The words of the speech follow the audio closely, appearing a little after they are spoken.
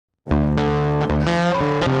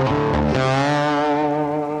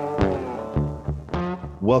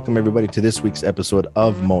welcome everybody to this week's episode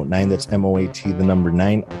of Moat 9. That's M-O-A-T, the number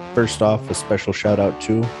 9. First off, a special shout out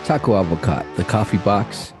to Taco Avocat, the coffee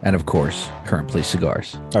box, and of course, Current Place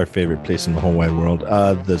Cigars. our favorite place in the whole wide world.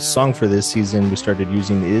 The song for this season we started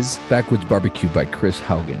using is Backwoods Barbecue by Chris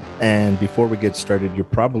Haugen. And before we get started, you're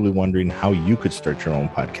probably wondering how you could start your own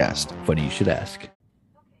podcast. Funny you should ask. Okay,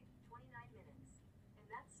 29 minutes. And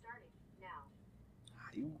that's starting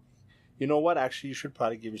now. You know what? Actually, you should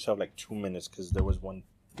probably give yourself like 2 minutes because there was one.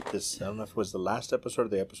 I don't know if it was the last episode or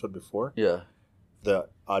the episode before. Yeah. The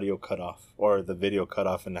audio cut off or the video cut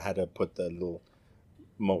off, and I had to put the little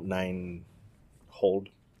Moat 9 hold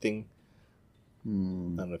thing. I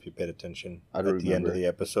don't know if you paid attention I at don't the end of remember. the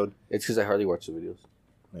episode. It's because I hardly watch the videos.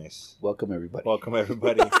 Nice. Welcome, everybody. Welcome,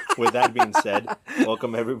 everybody. With that being said,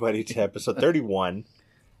 welcome, everybody, to episode 31.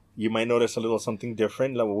 You might notice a little something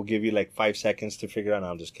different. Like, we'll give you like 5 seconds to figure out. No,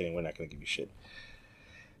 I'm just kidding. We're not going to give you shit.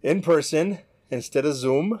 In person, instead of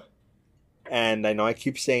Zoom. And I know I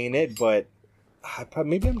keep saying it, but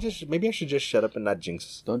maybe I should just shut up and not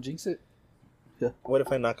jinx. Don't jinx it. What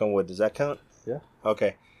if I knock on wood? Does that count? Yeah.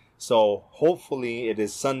 Okay. So hopefully it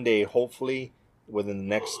is Sunday. Hopefully within the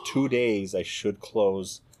next 2 days I should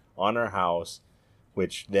close on our house,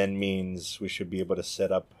 which then means we should be able to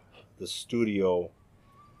set up the studio.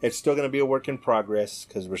 It's still going to be a work in progress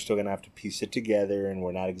because we're still going to have to piece it together, and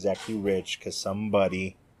we're not exactly rich because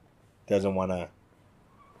somebody doesn't want to.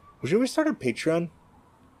 Should we start a Patreon?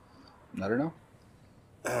 I don't know.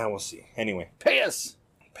 We'll see. Anyway, Pay us.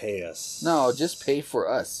 pay us. No, just pay for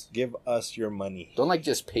us. Give us your money. Don't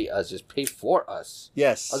just pay us. Just pay for us.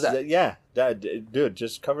 Yes. How's that? Yeah. Dude,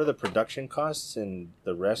 just cover the production costs and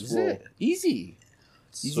the rest Is will... it? Easy.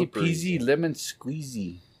 Easy Super peasy, easy. lemon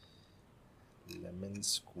squeezy. Lemon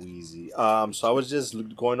squeezy. So I was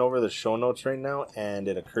just going over the show notes right now, and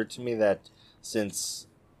it occurred to me that since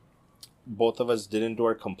both of us didn't do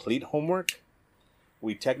our complete homework,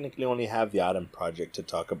 we technically only have the Autumn Project to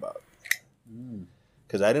talk about.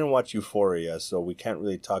 Because I didn't watch Euphoria, so we can't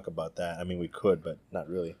really talk about that. I mean, we could, but not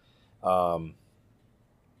really. Power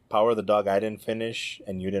of the Dog I didn't finish,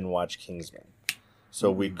 and you didn't watch Kingsman.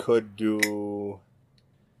 So we could do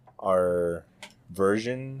our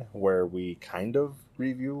version where we kind of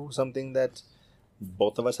review something that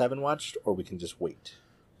both of us haven't watched, or we can just wait.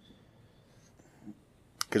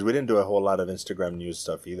 Because we didn't do a whole lot of Instagram news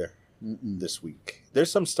stuff either this week. There's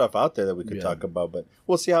some stuff out there that we could talk about, but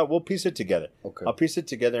we'll see how we'll piece it together. Okay. I'll piece it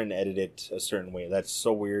together and edit it a certain way. That's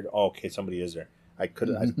so weird. Oh, okay, somebody is there. I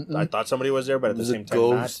thought somebody was there, but at the same time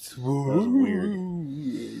not. That was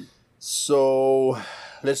weird. So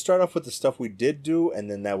let's start off with the stuff we did do, and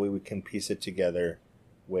then that way we can piece it together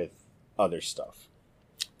with other stuff.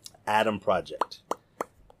 Adam Project.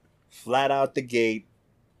 Flat out the gate.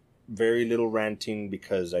 Very little ranting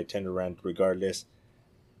because I tend to rant regardless.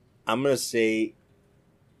 I'm going to say,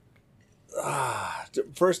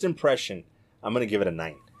 first impression, I'm going to give it a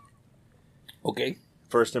 9. Okay.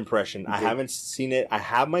 First impression. I haven't seen it. I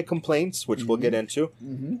have my complaints, which we'll get into.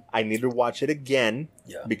 I need to watch it again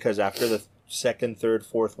because after the second, third,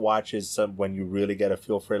 fourth watch is when you really get a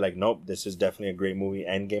feel for it. Like, nope, this is definitely a great movie.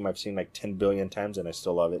 Endgame, I've seen like 10 billion times and I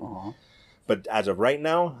still love it. But as of right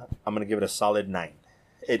now, I'm going to give it a solid 9.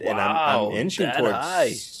 And I'm inching towards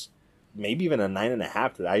high. maybe even a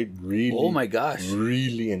 9.5. I really, Oh my gosh.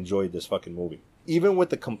 really enjoyed this fucking movie. Even with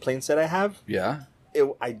the complaints that I have, Yeah.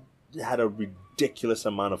 I had a ridiculous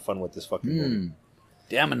amount of fun with this fucking movie.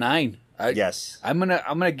 Damn, a 9. Yes. I'm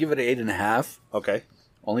gonna give it an 8.5. Okay.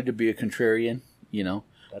 Only to be a contrarian, you know.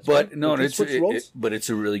 That's But fine. no, We can it's switch roles. but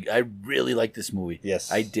it's a really I really like this movie.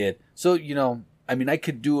 Yes. I did. So you know, I mean, I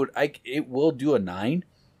could do it. It will do a 9.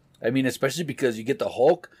 I mean, especially because you get the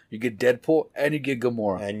Hulk, you get Deadpool, and you get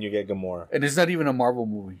Gamora, And you get Gamora, and it's not even a Marvel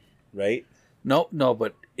movie. right? No,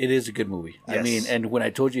 but it is a good movie. I Yes. mean, and when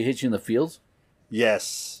I told you it hit you in the feels,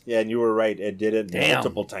 Yes. Yeah, and you were right. It did it Damn.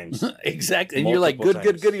 multiple times. exactly, and you're like, Multiple good,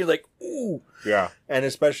 times. good. You're like, ooh, Yeah. And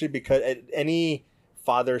especially because any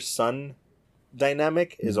father-son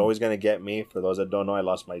dynamic is always going to get me. For those that don't know, I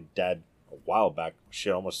lost my dad a while back.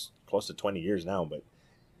 Shit, almost close to 20 years now, but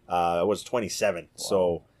I was 27.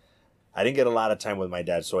 So I didn't get a lot of time with my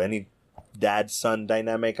dad. So any dad-son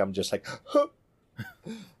dynamic, I'm just like,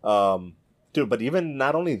 dude, but even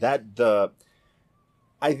not only that,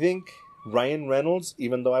 I think Ryan Reynolds,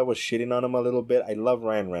 even though I was shitting on him a little bit, I love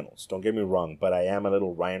Ryan Reynolds. Don't get me wrong, but I am a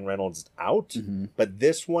little Ryan Reynolds out. But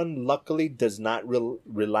this one, luckily, does not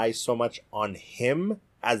rely so much on him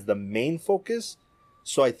as the main focus.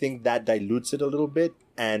 So I think that dilutes it a little bit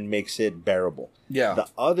and makes it bearable. yeah, The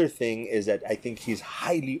other thing is that I think he's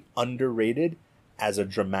highly underrated as a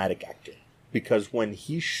dramatic actor. Because when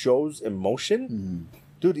he shows emotion,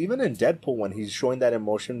 Dude, even in Deadpool, when he's showing that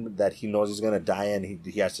emotion that he knows he's gonna die and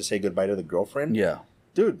he has to say goodbye to the girlfriend. Yeah.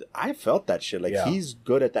 Dude, I felt that shit. Like, Yeah. he's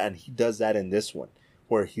good at that, and he does that in this one,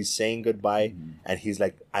 where he's saying goodbye, and he's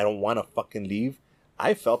like, I don't want to fucking leave.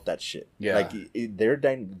 I felt that shit. Yeah. Like, their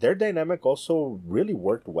dynamic also really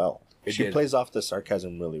worked well. It She did. plays off the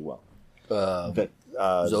sarcasm really well.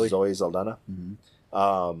 Zoe. Zoe Saldana.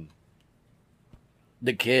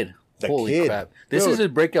 The kid. The Holy kid. crap. This Dude. is a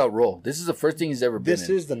breakout role. This is the first thing he's ever been This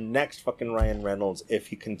in. is the next fucking Ryan Reynolds if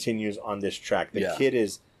he continues on this track. The Yeah. kid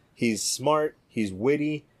he's smart, he's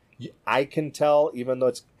witty. I can tell, even though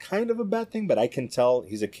it's kind of a bad thing, but I can tell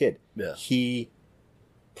he's a kid. Yeah. He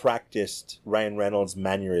practiced Ryan Reynolds'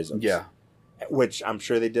 mannerisms. Yeah. Which I'm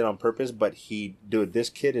sure they did on purpose, but dude, this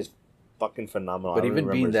kid is fucking phenomenal. But I don't even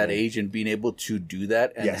remember being his that name. age and being able to do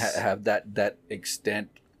that and Yes. have that extent,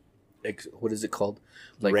 what is it called?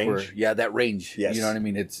 Range? That range. Yes. You know what I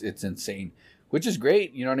mean? It's insane, which is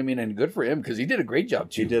great. You know what I mean? And good for him because he did a great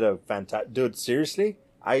job too. He did a fantastic... Dude, seriously?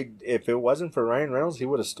 If it wasn't for Ryan Reynolds, he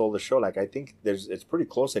would have stole the show. Like, I think it's pretty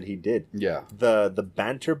close that he did. Yeah. The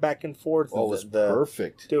banter back and forth. Oh, it was the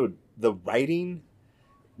perfect. Dude, the writing,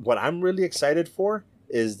 what I'm really excited for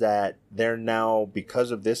is that they're now,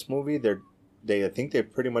 because of this movie, I think they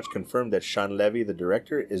pretty much confirmed that Sean Levy, the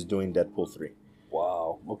director, is doing Deadpool 3.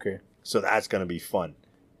 Wow. Okay. So that's going to be fun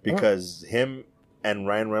because him and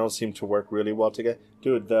Ryan Reynolds seem to work really well together.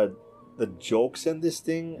 Dude, the jokes in this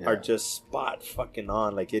thing are just spot fucking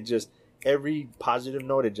on. Like, it just, every positive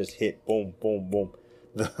note, it just hit. Boom, boom, boom.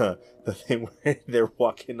 The thing where they're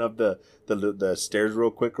walking up the stairs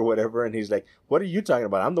real quick or whatever, and he's like, what are you talking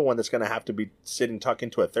about? I'm the one that's going to have to be sitting talking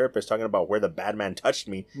to a therapist talking about where the bad man touched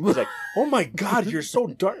me. He's like, oh my God, you're so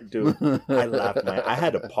dark. Dude, I laughed, man. I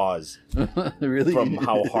had to pause Really? from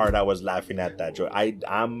how hard I was laughing at that joke.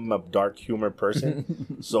 I'm a dark humor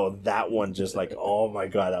person, so that one just like, oh my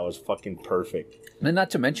God, that was fucking perfect. And not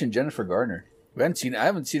to mention Jennifer Garner. I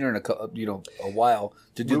haven't seen her in a while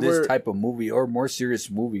to do this type of movie or more serious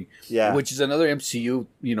movie. Yeah. Which is another MCU,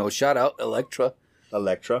 shout out Elektra,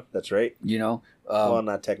 That's right. Well,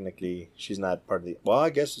 not technically. She's not part of the... Well,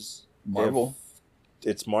 I guess it's... Marvel.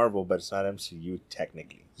 It's Marvel, but it's not MCU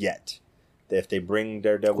technically yet. If they bring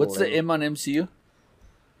Daredevil... What's the in, M on MCU?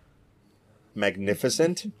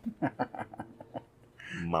 Magnificent.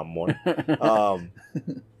 Mamon.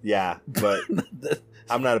 Yeah, but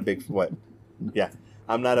I'm not a big... What? Yeah.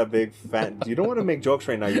 I'm not a big fan. You don't want to make jokes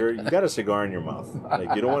right now. You got a cigar in your mouth.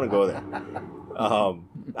 Like, you don't want to go there.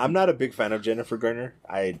 I'm not a big fan of Jennifer Garner.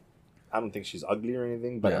 I don't think she's ugly or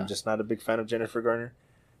anything, but I'm just not a big fan of Jennifer Garner.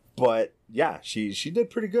 But yeah, she did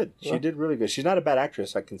pretty good. She did really good. She's not a bad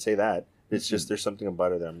actress. I can say that. It's just there's something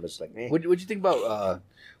about her that I'm just like, eh. What'd you think about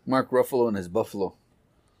Mark Ruffalo and his Buffalo?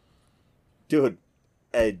 Dude,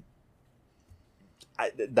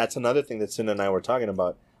 that's another thing that Sin and I were talking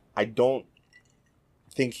about. I don't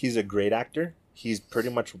think he's a great actor. He's pretty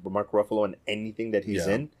much Mark Ruffalo in anything that he's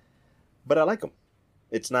in, but I like him.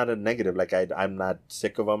 It's not a negative. Like, I'm not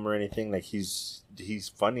sick of him or anything. Like, he's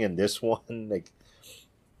funny in this one. Like,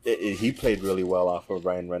 he played really well off of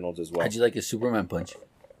Ryan Reynolds as well. How'd you like his Superman punch?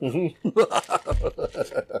 That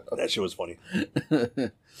shit was funny.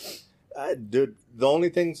 Dude, the only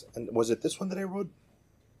things... Was it this one that I wrote?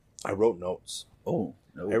 I wrote notes. Oh,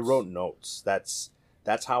 no. I wrote notes. That's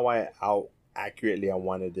how accurately I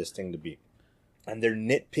wanted this thing to be. And they're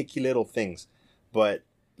nitpicky little things. But...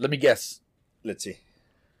 Let me guess. Let's see.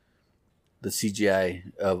 The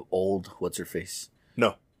CGI of old what's-her-face.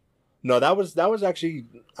 No, that was actually,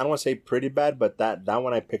 I don't want to say pretty bad, but that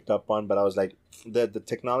one I picked up on. But I was like, the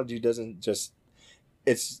technology doesn't just...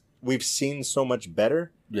 We've seen so much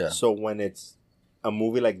better. Yeah. So when it's a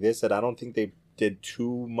movie like this that I don't think they did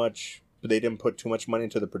too much... They didn't put too much money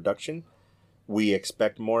into the production. We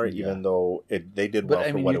expect more, even though they did well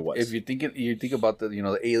for what it was. If you think about the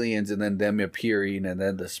the aliens and then them appearing and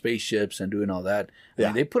then the spaceships and doing all that, I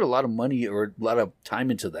mean, they put a lot of money or a lot of time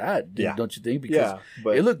into that. Don't you think? Because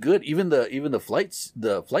but it looked good. Even the flight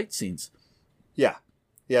scenes. Yeah,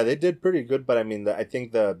 they did pretty good. But I mean, I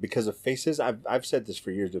think because of faces, I've said this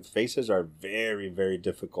for years. The faces are very, very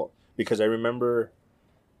difficult because I remember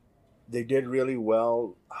they did really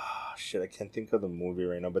well. Shit, I can't think of the movie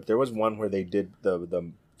right now, but there was one where they did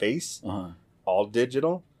the face all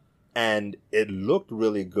digital, and it looked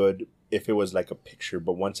really good if it was like a picture.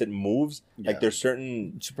 But once it moves, like there's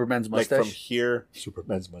certain Superman's mustache, like from here,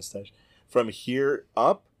 Superman's mustache, from here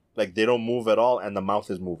up, like they don't move at all, and the mouth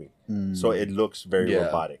is moving, so it looks very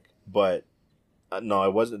robotic. But no,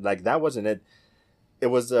 it wasn't like that. Wasn't it? It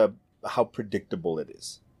was how predictable it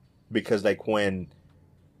is, because like when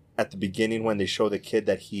at the beginning when they show the kid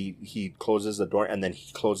that he closes the door and then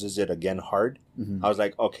he closes it again hard. I was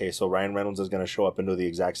like, okay, so Ryan Reynolds is going to show up and do the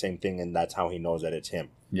exact same thing, and that's how he knows that it's him.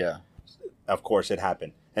 Yeah. Of course it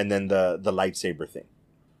happened. And then the lightsaber thing.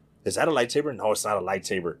 Is that a lightsaber? No, it's not a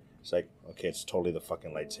lightsaber. It's like, okay, it's totally the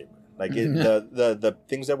fucking lightsaber. Like the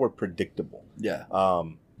things that were predictable. Yeah.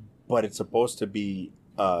 But it's supposed to be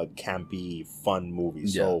a campy, fun movie.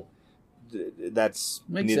 Yeah. So that's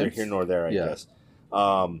makes neither sense. Here nor there, I guess.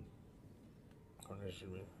 And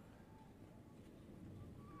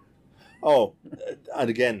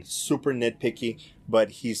again, super nitpicky,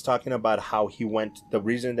 but he's talking about how he went. The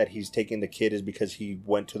reason that he's taking the kid is because he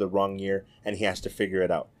went to the wrong year and he has to figure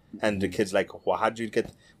it out. And the kid's like, well, how'd you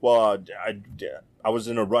get? Well, I was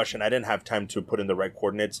in a rush and I didn't have time to put in the right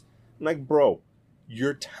coordinates. I'm like, bro,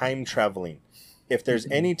 you're time traveling. If there's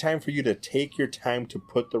any time for you to take your time to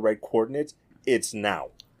put the right coordinates, it's now.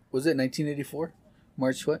 Was it 1984?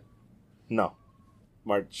 March what? No.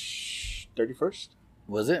 March 31st?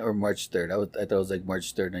 Was it? Or March 3rd? I thought it was like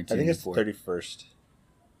March 3rd, 1984. I think it's 31st.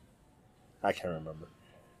 I can't remember.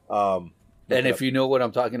 And if you know what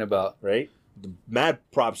I'm talking about. Right? Mad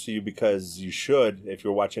props to you because you should if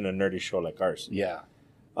you're watching a nerdy show like ours. Yeah.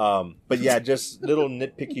 But yeah, just little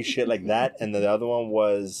nitpicky shit like that. And the other one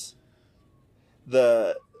was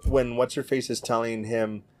when What's-Her-Face is telling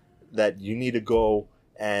him that you need to go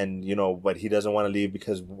and, but he doesn't want to leave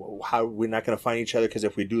because how we're not going to find each other because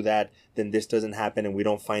if we do that, then this doesn't happen and we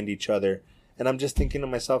don't find each other. And I'm just thinking to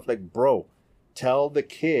myself, like, bro, tell the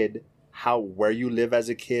kid where you live as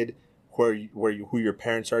a kid, who your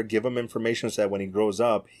parents are, give him information so that when he grows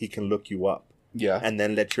up, he can look you up. Yeah. And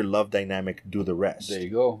then let your love dynamic do the rest. There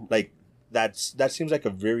you go. Like, that seems like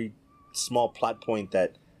a very small plot point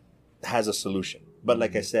that has a solution. But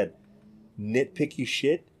like I said, nitpicky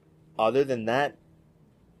shit. Other than that,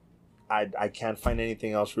 I can't find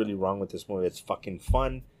anything else really wrong with this movie. It's fucking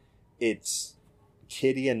fun. It's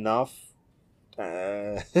kiddie enough.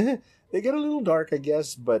 They get a little dark, I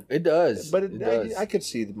guess, but it does. But it does. I could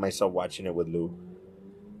see myself watching it with Lou.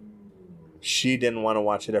 She didn't want to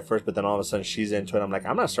watch it at first, but then all of a sudden she's into it. I'm like,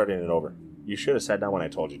 I'm not starting it over. You should have sat down when I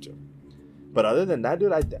told you to. But other than that,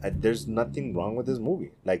 dude, I there's nothing wrong with this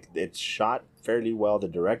movie. Like, it's shot fairly well. The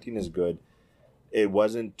directing is good. It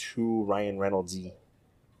wasn't too Ryan Reynolds-y.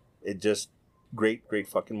 It just great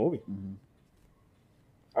fucking movie.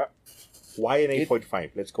 Mm-hmm. Why an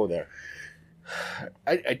 8.5? Let's go there.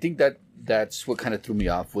 I think that's what kind of threw me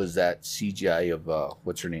off was that CGI of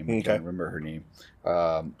what's her name? I can't remember her name.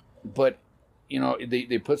 But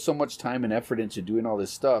they put so much time and effort into doing all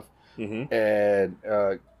this stuff,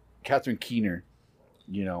 and Catherine Keener,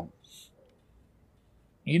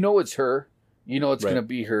 it's her. It's going to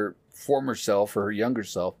be her former self or her younger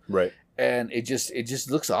self, right? And it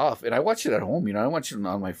just looks off. And I watched it at home. I don't watch it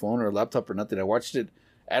on my phone or a laptop or nothing. I watched it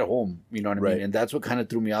at home. You know what I mean? And that's what kind of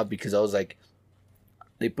threw me off because I was like,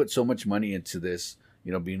 they put so much money into this,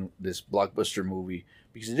 being this blockbuster movie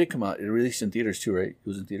because it did come out. It released in theaters too, right? It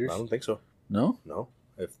was in theaters. I don't think so. No.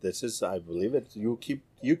 If this is, I believe it. You keep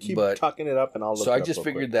talking it up, and I'll look. So I just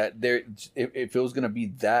figured that if it was going to be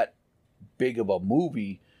that big of a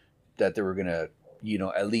movie, that they were going to,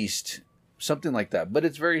 at least something like that. But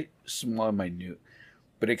it's very small and minute.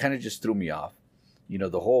 But it kind of just threw me off.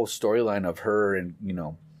 The whole storyline of her and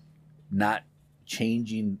not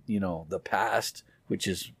changing, the past, which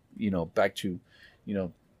is back to,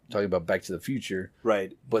 talking about Back to the Future,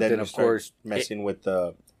 right? But then of course messing with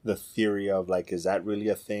the theory of like, is that really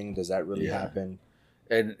a thing? Does that really happen?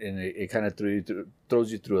 And it kind of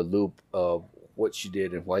throws you through a loop of what she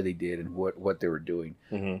did and why they did and what they were doing.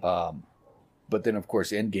 Mm-hmm. But then of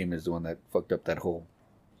course Endgame is the one that fucked up that whole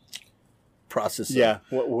process. Yeah.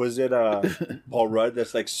 What was it? Paul Rudd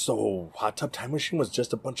that's like, so Hot Tub Time Machine was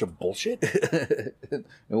just a bunch of bullshit? And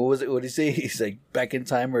what was it? What did he say? He's like, back in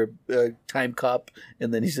time or Time Cop.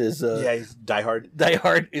 And then he says, he's Die Hard. Die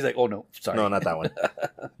Hard. He's like, oh no, sorry. No, not that one.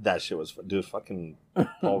 That shit was dude, fucking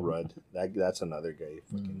Paul Rudd. That's another guy.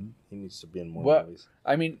 Fucking, he needs to be in more movies.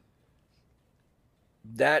 I mean,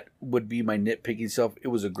 that would be my nitpicking self. It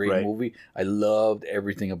was a great movie. I loved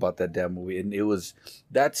everything about that damn movie. And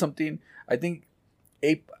that's something I think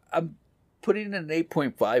I'm putting in an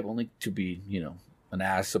 8.5 only to be, an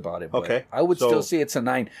ass about it. But okay. I would still say it's a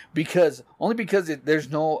 9 because there's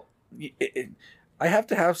no, I have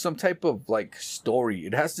to have some type of like story.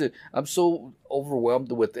 It has to, I'm so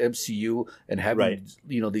overwhelmed with MCU and having,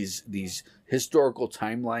 these historical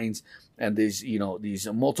timelines and these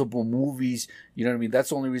multiple movies, you know what I mean? That's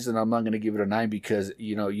the only reason I'm not going to give it a 9 because,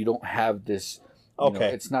 you don't have this,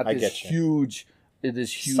 it's not this huge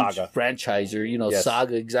this huge Saga. franchise, or Yes.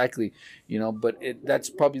 saga, exactly. But that's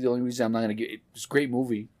probably the only reason I'm not gonna get it. It's a great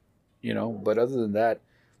movie, but other than that,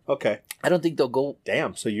 Okay. I don't think they'll go.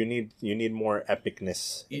 Damn. So you need more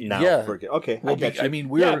epicness now. Yeah. Okay. Well, I get you. I mean,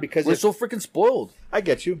 we're because we're so freaking spoiled. I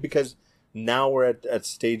get you, because now we're at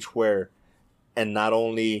stage where, and not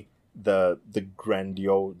only the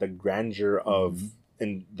grandeur of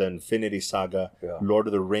in the Infinity Saga, Yeah. Lord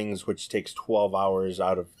of the Rings, which takes 12 hours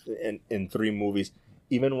out of in 3 movies.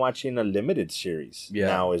 Even watching a limited series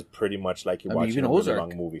now is pretty much like you're watching even a really Ozark.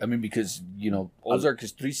 long movie. I mean, because Ozark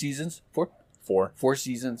is 3 seasons, 4. 4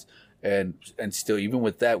 seasons, and still, even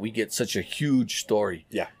with that, we get such a huge story.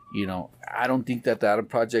 Yeah. I don't think that the Adam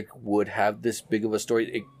Project would have this big of a story.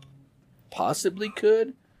 It possibly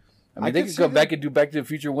could. I mean, they could could see come back and do Back to the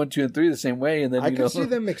Future 1, 2, and 3 the same way, and then I could see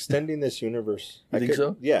them extending this universe. You think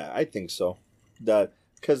so? Yeah, I think so.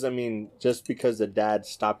 Because I mean, just because the dad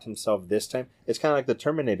stopped himself this time, it's kind of like the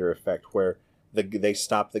Terminator effect, where they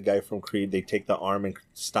stop the guy from Creed, they take the arm and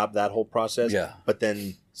stop that whole process. Yeah. But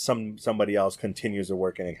then somebody else continues the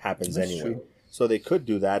work and it happens That's anyway. true. So they could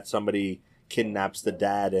do that. Somebody kidnaps the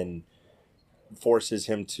dad and forces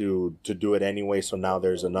him to do it anyway. So now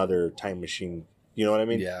there's another time machine. You know what I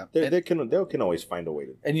mean? Yeah. They can always find a way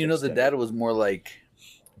to. And the extend it. dad was more like,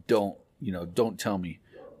 don't tell me,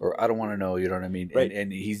 or I don't want to know. You know what I mean? Right.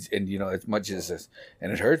 And he's as much as this,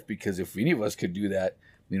 and it hurts because if any of us could do that,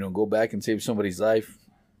 go back and save somebody's life.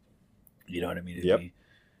 You know what I mean? It'd Yep. be,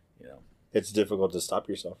 It's difficult to stop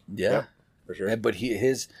yourself. Yeah. For sure. But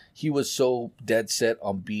he was so dead set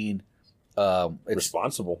on being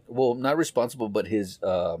Responsible. well, not responsible, but his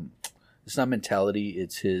it's not mentality,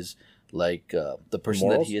 it's his the person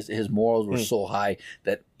Morals? that he is. His morals were so high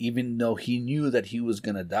that even though he knew that he was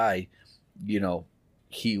gonna die,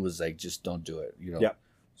 he was like, just don't do it. Yep.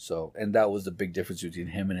 So, and that was the big difference between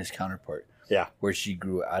him and his counterpart. Yeah. Where she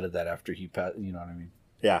grew out of that after he passed. You know what I mean?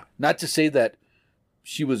 Yeah. Not to say that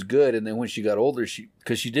she was good, and then when she got older,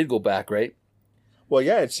 because she did go back, right? Well,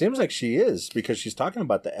 yeah, it seems like she is, because she's talking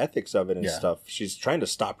about the ethics of it and Yeah. stuff. She's trying to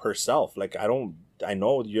stop herself. Like, I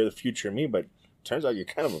know you're the future me, but turns out you're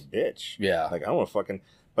kind of a bitch. Yeah. Like, I don't want to fucking,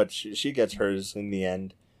 but she gets hers in the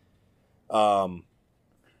end.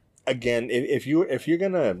 Again, if you're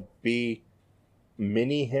gonna be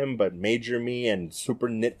mini him but major me and super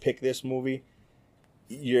nitpick this movie,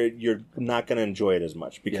 you're not gonna enjoy it as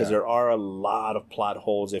much, because Yeah. there are a lot of plot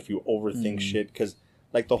holes if you overthink shit. Because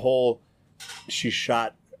like the whole, she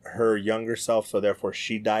shot her younger self, so therefore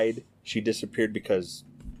she died. She disappeared because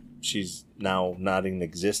she's now not in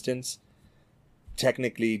existence.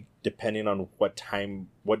 Technically, depending on what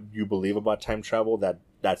you believe about time travel,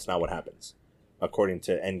 that's not what happens. According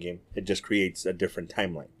to Endgame, it just creates a different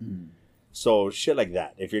timeline. So shit like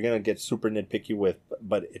that. If you're gonna get super nitpicky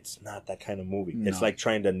but it's not that kind of movie. No. It's like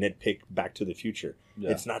trying to nitpick Back to the Future.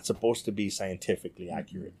 Yeah. It's not supposed to be scientifically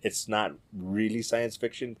accurate. It's not really science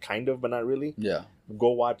fiction, kind of, but not really. Yeah.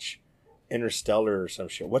 Go watch Interstellar or some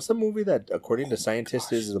shit. What's the movie that, according to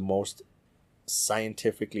scientists, is the most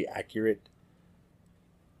scientifically accurate?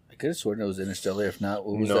 I could have sworn it was Interstellar. If not,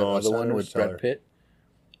 what was No, that it's other not one with Interstellar. Brad Pitt?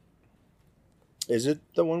 Is it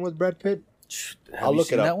the one with Brad Pitt? Have I'll you look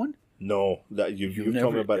seen it up. that one? No, that you've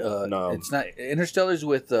told me about. No, It's not Interstellar's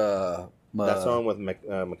with that's the one with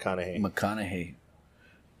McConaughey. McConaughey.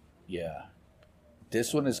 Yeah,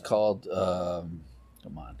 this one is called.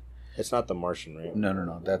 Come on, It's not The Martian, right?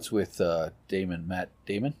 no. That's with Matt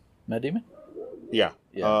Damon. Yeah.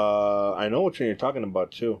 Yeah. I know which one you're talking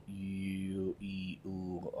about too.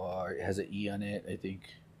 UEUR. It has an E on it, I think.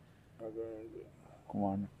 Come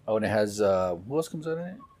on. Oh, and it has who else comes out in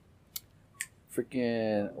it?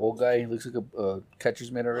 Freaking old guy. He looks like a catcher's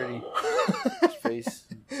mitt already. His face.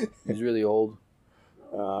 He's really old.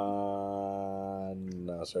 No,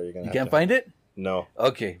 sorry, you're gonna. You can't find it? No.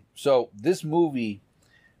 Okay, so this movie,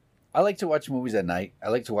 I like to watch movies at night. I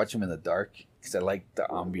like to watch them in the dark because I like the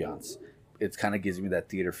ambiance. It kind of gives me that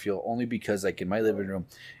theater feel. Only because, like in my living room,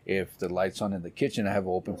 if the light's on in the kitchen, I have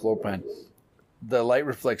an open floor plan. The light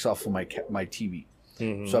reflects off of my TV,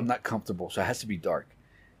 so I'm not comfortable. So it has to be dark.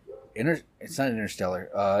 It's not Interstellar.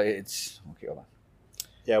 It's okay. Hold on.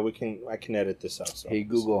 Yeah, I can edit this out. So. Hey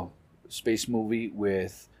Google, space movie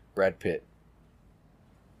with Brad Pitt.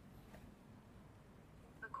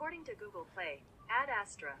 According to Google Play, Ad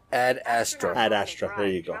Astra. Ad Astra. Ad Astra, there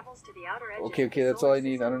you go. Okay, that's all I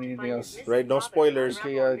need. I don't need anything else. Right, no spoilers.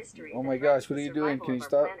 Okay, oh my gosh, what are you doing? Can you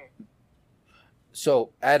stop?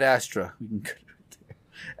 So, Ad Astra. We can cut it right there.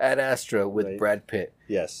 Ad Astra with Right. Brad Pitt.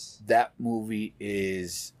 Yes. That movie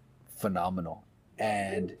is phenomenal.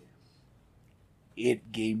 And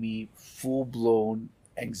it gave me full-blown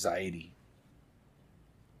anxiety.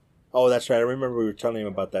 Oh, that's right. I remember we were telling him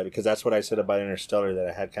about that because that's what I said about Interstellar, that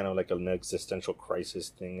I had kind of like an existential crisis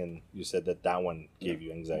thing, and you said that that one gave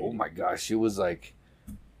you anxiety. Oh my gosh, it was like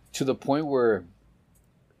to the point where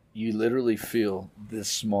you literally feel this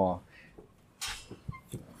small.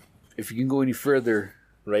 If you can go any further,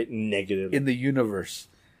 Right? Negative. in the universe,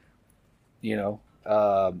 you know,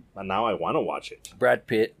 And now I want to watch it. Brad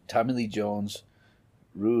Pitt, Tommy Lee Jones,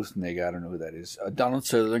 Ruth Nega, I don't know who that is. Donald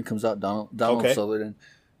Sutherland comes out. Donald Okay. Sutherland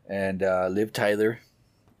and Liv Tyler,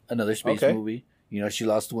 another space Okay. movie. You know, she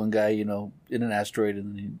lost one guy, you know, in an asteroid,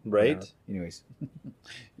 and then Right. anyways,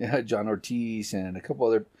 yeah, John Ortiz and a couple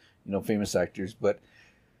other, you know, famous actors. But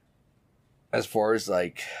as far as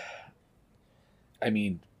like, I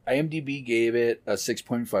mean, IMDb gave it a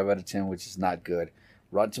 6.5 out of 10, which is not good.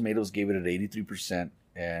 Rotten Tomatoes gave it an 83%,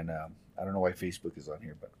 and I don't know why Facebook is on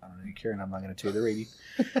here, but I don't really care, and I'm not going to tell you the rating.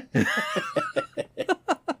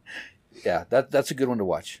 Yeah, that's a good one to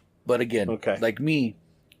watch. But again, Okay. like me,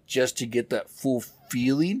 just to get that full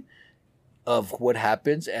feeling of what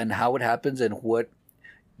happens and how it happens and what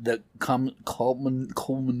the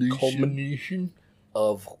culmination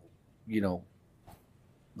of, you know,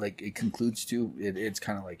 like it concludes to, it's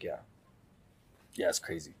kind of like, yeah, it's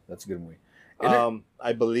crazy. That's a good movie. And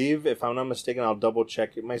I believe, if I'm not mistaken, I'll double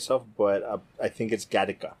check it myself, but I think it's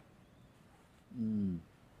Gattaca.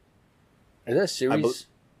 is that a series?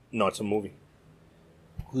 No, it's a movie.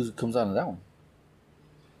 Who comes out of that one?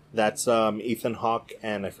 That's Ethan Hawke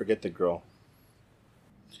and I forget the girl.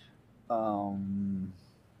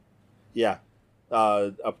 Yeah.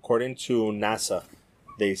 According to NASA,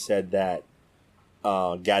 they said that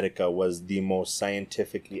Gattaca was the most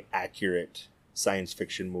scientifically accurate science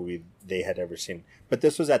fiction movie they had ever seen. But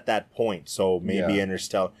this was at that point, so maybe Yeah.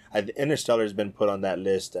 Interstellar has been put on that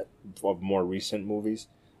list of more recent movies.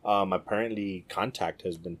 Apparently, Contact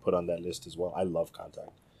has been put on that list as well. I love Contact.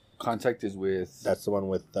 Contact is with. That's the one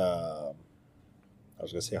with I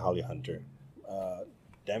was gonna say Holly Hunter.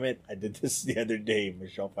 Damn it! I did this the other day.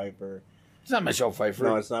 Michelle Pfeiffer. It's not Michelle Pfeiffer.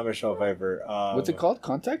 No, it's not Michelle Pfeiffer. What's it called?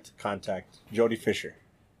 Contact? Contact. Jodie Fisher.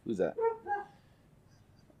 Who's that?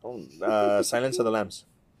 Silence of the Lambs.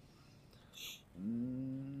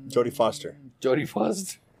 Jodie Foster. Jodie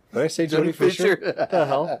Foster. Did I say Jodie Fisher? What the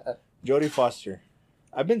hell? Jodie Foster.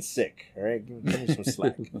 I've been sick. All right, give me some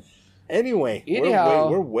slack. Anyway, Anyhow.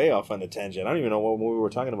 we're way off on the tangent. I don't even know what movie we're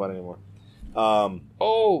talking about anymore.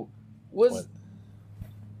 Oh, was What?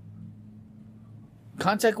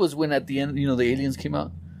 Contact was when at the end, you know, the aliens came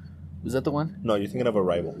out. Was that the one? No, you're thinking of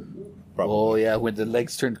Arrival. Probably. Oh yeah, when the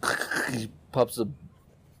legs turn, he pops the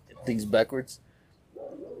things backwards. I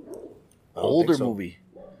don't Older think so. movie.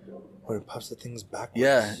 Where it pops the things backwards.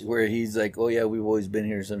 Yeah, where he's like, "Oh yeah, we've always been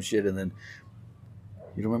here," some shit, and then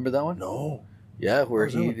you don't remember that one? No. Yeah, where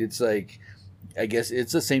Where's that one? it's like, I guess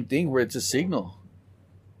it's the same thing where it's a signal.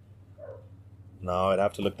 No, I'd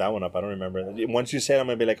have to look that one up. I don't remember. Once you say it, I'm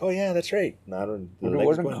gonna be like, oh yeah, that's right. No, I don't. the It legs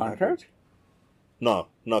wasn't going Contact? backwards.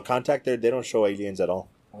 No, Contact. They don't show aliens at all.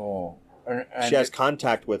 Oh, She has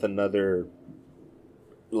contact with another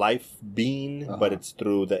life being, but Uh-huh. it's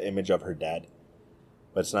through the image of her dad.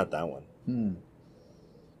 But it's not that one. Hmm.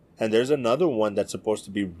 And there's another one that's supposed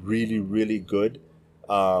to be really, really good.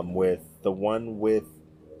 With the one with.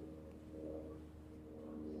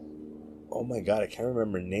 Oh my god, I can't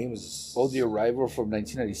remember names. Oh, The Arrival from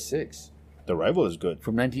 1996. The Rival is good.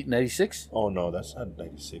 From 1996? Oh no, that's not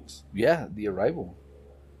 96. Yeah, The Arrival.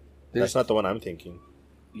 That's not the one I'm thinking.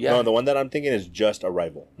 Yeah. No, the one that I'm thinking is just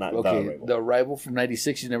Arrival, not The Okay, Arrival. The Arrival from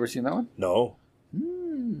 96. You've never seen that one? No,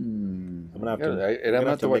 Hmm. I'm gonna have to- And we're I'm gonna gonna have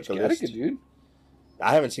have to to watch make a list. Gattaca, dude.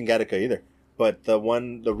 I haven't seen Gattaca either. But the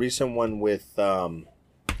recent one with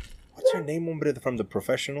what's her name, hombre, from The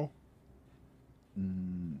Professional?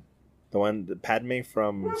 Mm. The one, Padme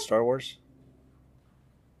from Star Wars.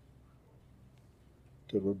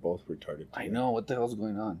 Dude, we're both retarded. I today. know. What the hell's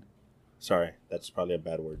going on? Sorry, that's probably a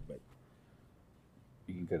bad word, but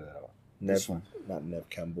You can cut it out. Nev, This one. not Nev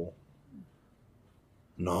Campbell.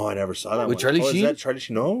 No, I never saw that With one. Charlie Is Sheen? that Charlie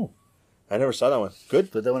Sheen? No, I never saw that one.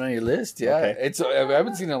 Good. Put that one on your list. Yeah, Okay. it's. I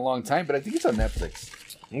haven't seen it in a long time, but I think it's on Netflix.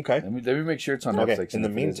 Okay. Let me make sure it's on Okay. Netflix. In the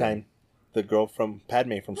and if it isn't- meantime, the girl from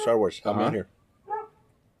Padme from Star Wars, help me Uh-huh. out here.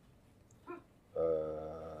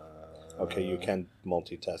 Okay, you can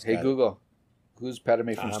multitask. Hey Got it. Google, who's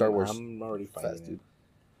Padme from Star Wars? I'm already finding Fast, it. dude.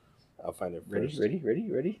 I'll find it Ready? first.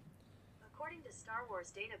 Ready? According to Star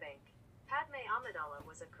Wars Databank, Padme Amidala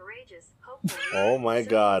was a courageous, hopeful leader Oh who my served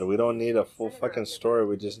god, as we don't need a full senator fucking of the story.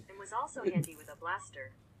 We just and was also handy with a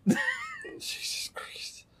blaster. Jesus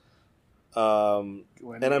Christ. And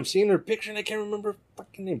I'm seeing her picture and I can't remember her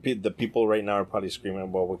fucking name. The people right now are probably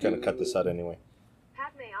screaming, well, we're gonna cut this out anyway.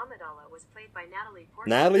 Padme Amidala was played by Natalie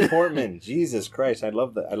Portman. Natalie Portman. Jesus Christ, I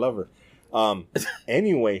love that. I love her.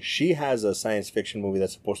 Anyway, she has a science fiction movie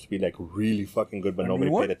that's supposed to be like really fucking good, but nobody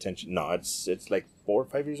paid attention. No, it's like 4 or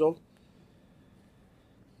 5 years old.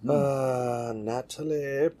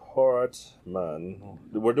 Natalie Portman.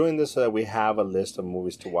 We're doing this so that we have a list of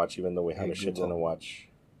movies to watch, even though we have a shit ton to watch.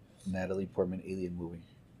 Natalie Portman alien movie.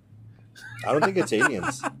 I don't think it's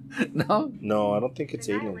aliens. No? No, I don't think it's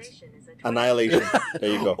aliens. Annihilation is a Annihilation.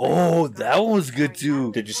 There you go. Oh, that one was good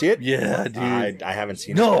too. Did you see it? Yeah, dude. I haven't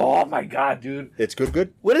seen No, it. oh my god, dude. It's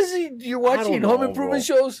good? What is it you're I watching? don't Home know, improvement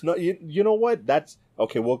bro. shows? No, you know what? That's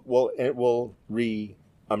okay. We'll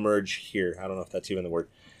re-emerge here. I don't know if that's even the word.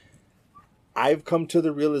 I've come to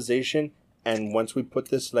the realization, and once we put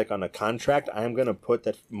this like on a contract, I'm gonna put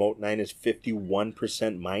that Moat 9 is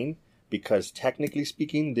 51% mine, because technically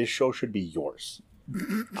speaking, this show should be yours.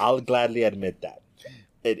 I'll gladly admit that.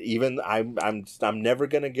 I'm never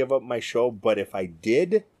gonna give up my show, but if I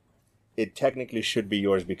did, it technically should be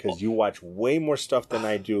yours because you watch way more stuff than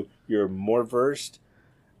I do. You're more versed.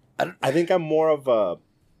 I think I'm more of a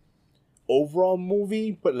overall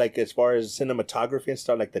movie, but like as far as cinematography and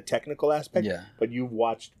stuff, like the technical aspect. Yeah. But you've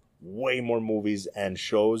watched way more movies and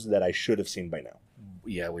shows that I should have seen by now.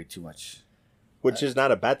 Yeah, way too much. Which is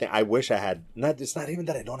not a bad thing. I wish I had. It's not even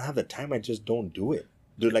that I don't have the time. I just don't do it.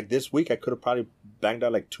 Dude, like this week, I could have probably banged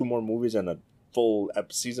out like 2 more movies and a full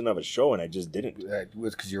season of a show, and I just didn't. It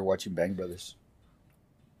was because you're watching Bang Brothers.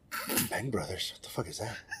 Bang Brothers? What the fuck is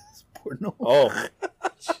that? It's porno. Oh.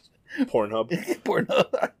 Pornhub. Porno.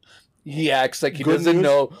 He acts like he Good doesn't news?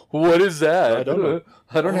 know. What is that? I don't know.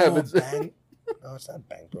 I don't have it. Bang. No, it's not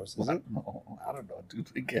Bang Bros. Is it? No, I don't know, dude.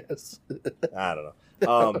 I guess. I don't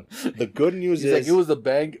know. The good news He's is like, it was a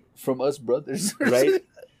bang from us brothers. right.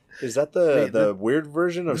 Is that Wait, the weird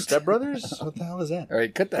version of Step Brothers? What the hell is that? All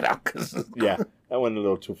right, cut that out. 'Cause Yeah, that went a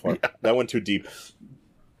little too far. Yeah. That went too deep.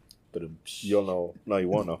 But you'll know. No, you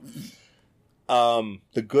won't know.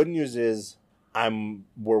 The good news is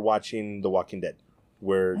we're watching The Walking Dead.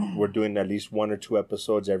 We're doing at least 1 or 2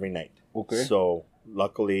 episodes every night. Okay. So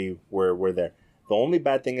luckily we're there. The only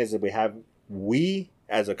bad thing is that we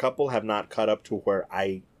as a couple have not caught up to where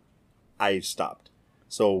I stopped.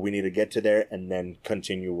 So we need to get to there and then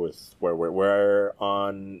continue with where we're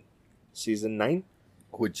on season 9,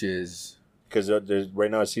 Which is, because there's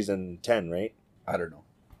right now it's season 10, right? I don't know.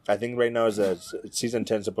 I think right now season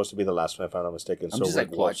 10 is supposed to be the last one, if I'm not mistaken. I'm so just we're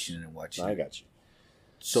like watching it and watching I it. got you.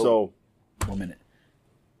 So 1 minute.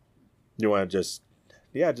 You want to just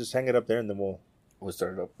hang it up there and then we'll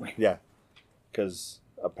start it up. because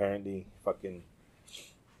apparently fucking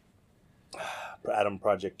Adam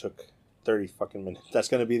Project took 30 fucking minutes. That's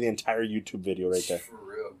gonna be the entire YouTube video right there. For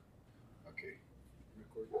real. Okay.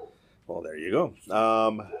 Record. Well, there you go.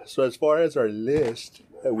 So as far as our list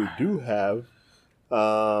that we do have,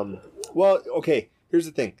 well, okay. Here's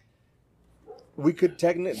the thing. We could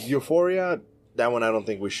technically Euphoria. That one I don't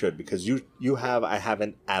think we should because you have, I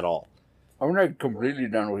haven't at all. I'm not completely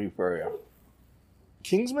done with Euphoria.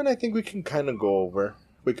 Kingsman, I think we can kind of go over.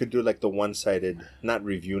 We could do like the one-sided, not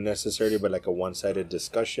review necessarily, but like a one-sided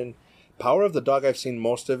discussion. Power of the Dog, I've seen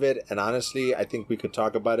most of it, and honestly, I think we could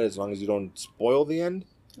talk about it as long as you don't spoil the end.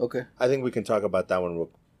 Okay. I think we can talk about that one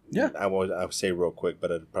Yeah. I would say real quick, but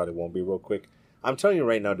it probably won't be real quick. I'm telling you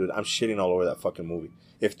right now, dude, I'm shitting all over that fucking movie.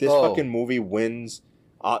 If this fucking movie wins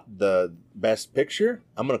the best picture,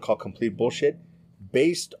 I'm going to call complete bullshit.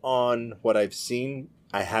 Based on what I've seen,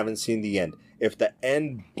 I haven't seen the end. If the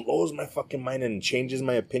end blows my fucking mind and changes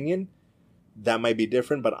my opinion, that might be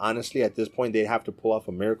different. But honestly, at this point, they'd have to pull off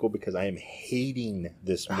a miracle because I am hating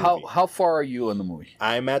this movie. How far are you on the movie?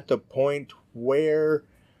 I'm at the point where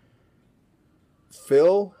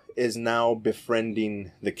Phil is now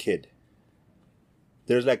befriending the kid.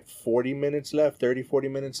 There's like 40 minutes left, 40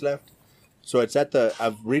 minutes left. So it's at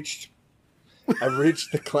I've reached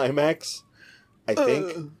the climax. I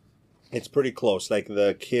think it's pretty close. Like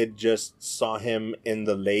the kid just saw him in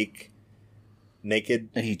the lake naked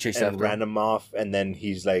And he chased and after ran him off. And then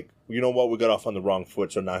he's like, you know what? We got off on the wrong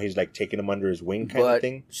foot. So now he's like taking him under his wing kind of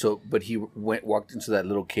thing. But he walked into that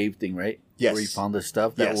little cave thing, right? Yes. Where he found the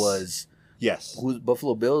stuff that Yes. was Yes. who's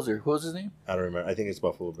Buffalo Bills or who was his name? I don't remember. I think it's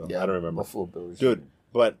Buffalo Bill. I don't remember. Buffalo Bills. Dude,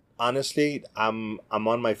 but honestly, I'm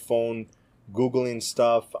on my phone Googling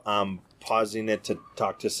stuff. I'm pausing it to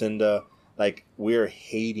talk to Cinda. Like, we're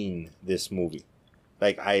hating this movie.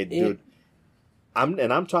 Like, dude,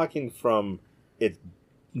 I'm talking from it's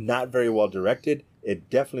not very well directed. It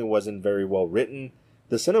definitely wasn't very well written.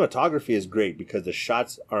 The cinematography is great because the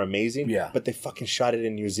shots are amazing. Yeah. But they fucking shot it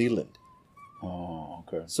in New Zealand. Oh,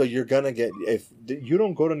 okay. So you're gonna get, if you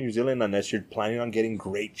don't go to New Zealand unless you're planning on getting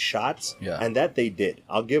great shots, Yeah. and that they did.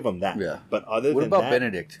 I'll give them that. Yeah. But other What than about that,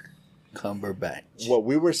 Benedict Cumberbatch? what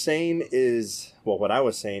we were saying is, well, what I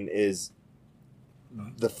was saying is,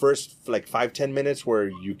 the first like 5-10 minutes where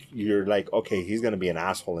you're like, okay, he's gonna be an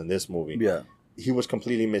asshole in this movie. Yeah. He was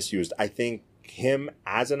completely misused. I think him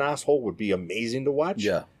as an asshole would be amazing to watch.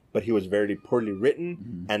 Yeah. But he was very poorly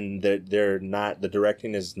written, and the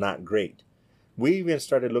directing is not great. We even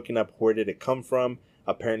started looking up where did it come from.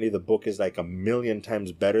 Apparently, the book is like 1,000,000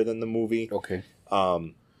 times better than the movie. Okay.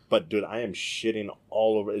 But dude, I am shitting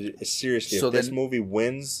all over. Seriously, So if this then- movie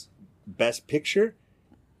wins Best Picture,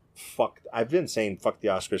 fuck. I've been saying fuck the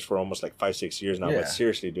Oscars for almost like 5-6 years now. Yeah. But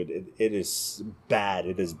seriously, dude, it is bad.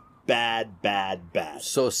 It is bad, bad, bad.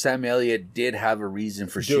 So Sam Elliott did have a reason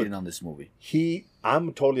for Dude. shitting on this movie.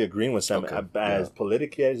 I'm totally agreeing with Sam. Okay, As yeah.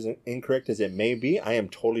 politically as incorrect as it may be, I am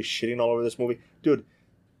totally shitting all over this movie, dude.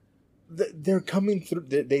 They're coming through.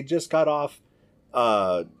 They just got off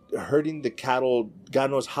herding the cattle,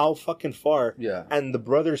 God knows how fucking far. Yeah. And the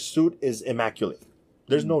brother's suit is immaculate.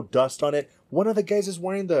 There's no dust on it. One of the guys is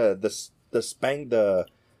wearing the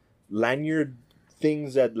lanyard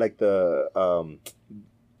things that like the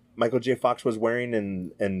Michael J. Fox was wearing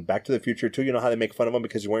in Back to the Future too. You know how they make fun of him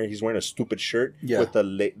because he's wearing a stupid shirt Yeah. with the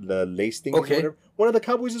lace things. Okay. Or whatever. One of the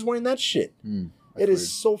cowboys is wearing that shit. It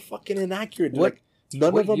is so fucking inaccurate. What- Like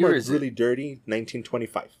none what of them year are is it? really dirty.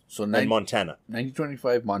 1925 So and Montana.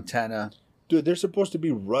 1925, Montana. Dude, they're supposed to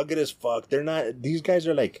be rugged as fuck. They're not. These guys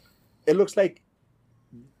are like. It looks like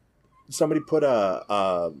somebody put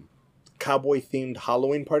a cowboy themed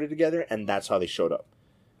Halloween party together, and that's how they showed up.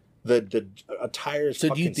 The attire is So do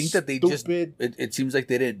fucking you think that they stupid. it seems like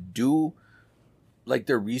they didn't do like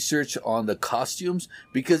their research on the costumes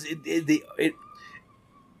because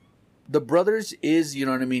the brothers is, you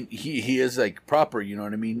know what I mean, he is like proper, you know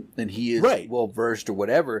what I mean, and he is Right. well versed or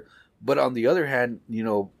whatever, but on the other hand, you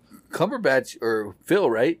know, Cumberbatch or Phil,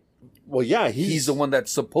 right, Well, yeah, he's the one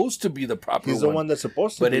that's supposed to be the proper He's the one that's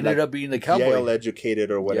supposed to but be ended like up being the cowboy. Yale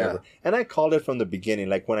educated or whatever. Yeah. And I called it from the beginning.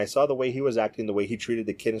 Like when I saw the way he was acting, the way he treated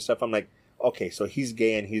the kid and stuff, I'm like, okay, so he's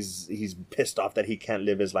gay and he's pissed off that he can't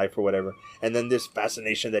live his life or whatever. And then this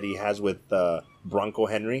fascination that he has with Bronco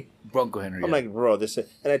Henry. Bronco Henry. I'm yeah. like, bro, this is,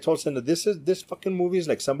 and I told Cinda, this fucking movie is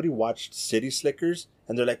like somebody watched City Slickers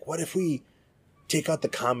and they're like, what if we take out the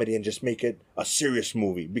comedy and just make it a serious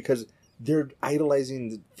movie? Because they're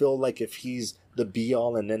idolizing Phil like if he's the be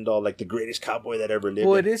all and end all, like the greatest cowboy that ever lived.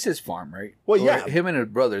 Well, it is his farm, right? Well, Or yeah. him and his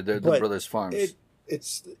brother, they're the But brothers' farms.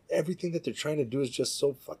 It's everything that they're trying to do is just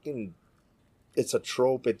so fucking. It's a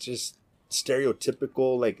trope. It's just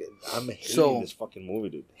stereotypical. Like I'm hating this fucking movie,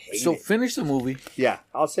 dude. So Hate it. finish the movie Yeah,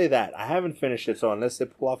 I'll say that. I haven't finished it, so unless they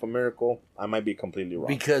pull off a miracle, I might be completely wrong.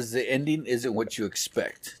 because the ending isn't what you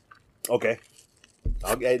expect. Okay.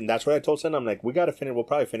 And that's what I told Sen. I'm like, we gotta finish. We'll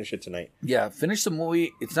probably finish it tonight. Yeah, finish the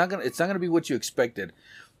movie. It's not gonna be what you expected,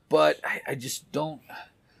 but I just don't.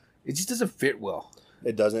 It just doesn't fit well.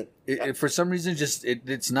 It doesn't. For some reason, just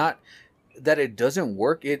it's not that it doesn't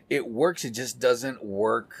work. It works. It just doesn't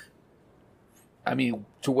work. I mean,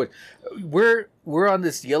 to what we're on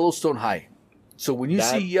this Yellowstone high. So when you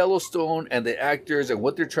see Yellowstone and the actors and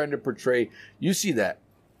what they're trying to portray, you see that,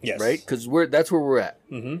 Yes. right? Because that's where we're at.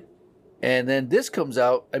 Mm-hmm. And then this comes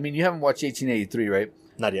out. I mean, you haven't watched 1883, right?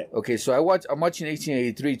 Not yet. Okay, so I'm watching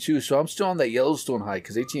 1883 too. So I'm still on that Yellowstone high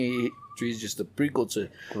because 1883 is just a prequel to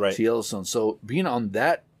Right. Yellowstone. So being on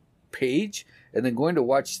that page and then going to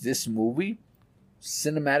watch this movie,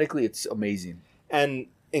 cinematically, it's amazing. And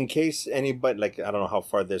in case anybody, like, I don't know how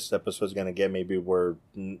far this episode is going to get. Maybe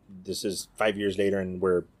this is 5 years later and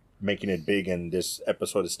we're making it big and this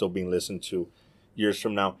episode is still being listened to years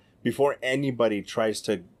from now. Before anybody tries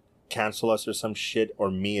to cancel us or some shit, or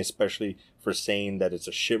me especially, for saying that it's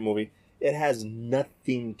a shit movie, it has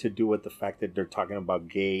nothing to do with the fact that they're talking about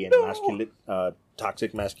gay and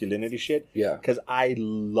toxic masculinity shit. Yeah. Because I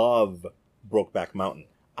love Brokeback Mountain.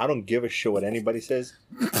 I don't give a shit what anybody says.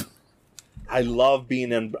 I love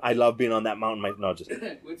being on that mountain. No, just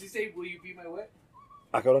What's he say? Will you be my what?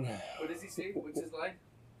 Akaron, What does he say? What's his line?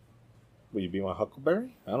 will you be my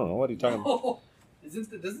huckleberry? I don't know what are you talking about. Oh,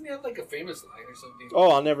 doesn't he have like a famous line or something?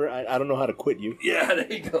 Oh, I don't know how to quit you. Yeah,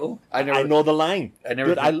 there you go. I know the line. I never.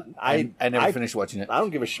 Dude, I never I finished watching it. I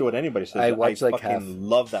don't give a shit what anybody says. I watched like fucking half.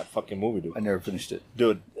 love that fucking movie, dude. I never finished it.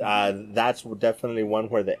 Dude, that's definitely one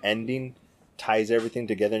where the ending ties everything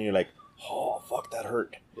together, and you're like, oh fuck, that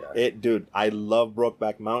hurt. Yeah. Dude, I love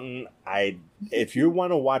Brokeback Mountain. If you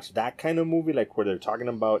want to watch that kind of movie, like where they're talking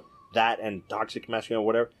about that and toxic masculinity or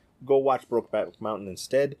whatever, go watch Brokeback Mountain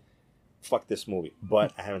instead. fuck this movie.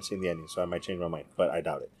 But I haven't seen the ending, so I might change my mind. But I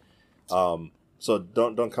doubt it. So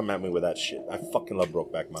don't come at me with that shit. I fucking love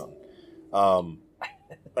Brokeback Mountain.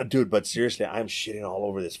 Dude, but seriously, I'm shitting all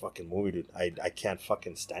over this fucking movie, dude. I can't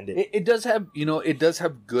fucking stand it. It does have, it does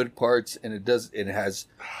have good parts, and it has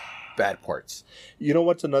bad parts. You know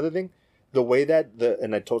what's another thing? The way that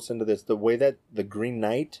and I told Cinda this, the way that the Green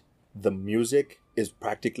Knight, the music is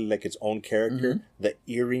practically like its own character. Mm-hmm. The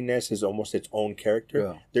eeriness is almost its own character.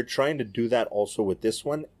 Yeah. They're trying to do that also with this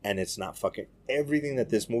one, and it's not fucking. Everything that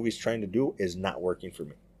this movie's trying to do is not working for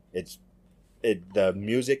me. The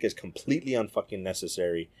music is completely unfucking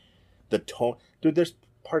necessary. The tone, dude. There's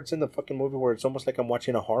parts in the fucking movie where it's almost like I'm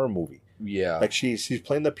watching a horror movie. Yeah. Like she's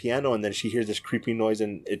playing the piano and then she hears this creepy noise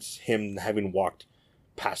and it's him having walked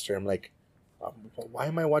past her. I'm like, why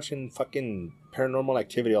am I watching fucking Paranormal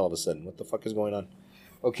Activity all of a sudden? What the fuck is going on?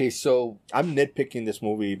 Okay, so I'm nitpicking this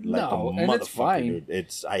movie like No, a and motherfucker, it's fine.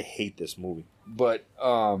 dude. I hate this movie. but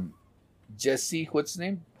Jesse, what's his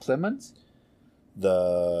name? Plemons?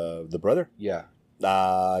 The brother? Yeah.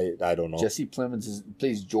 I don't know. Jesse Plemons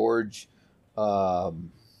plays George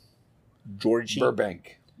Georgie.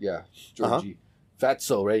 Burbank. Yeah. Georgie.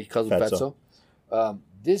 Fatso, right? He calls him Fatso. Fatso.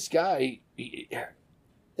 This guy,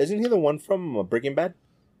 Isn't he the one from Breaking Bad?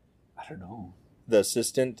 I don't know. The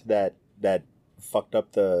assistant that fucked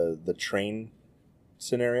up the train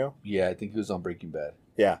scenario? Yeah, I think he was on Breaking Bad.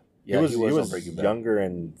 Yeah. Yeah, he was on Breaking Bad. younger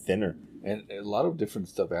and thinner. And a lot of different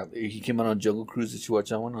stuff. He came out on Jungle Cruise. Did you watch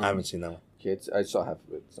that one? I haven't seen that one. Okay, I saw half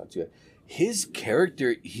of it. It's not too bad. His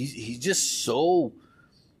character, he's just so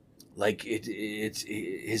like it's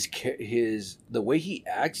his the way he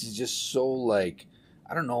acts is just so like,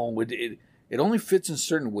 I don't know. It only fits in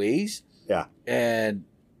certain ways. Yeah. And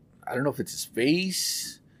I don't know if it's his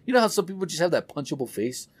face. You know how some people just have that punchable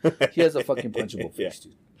face? He has a fucking punchable face,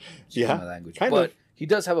 dude. Excuse Yeah, my language. kind but of. he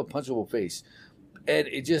does have a punchable face. And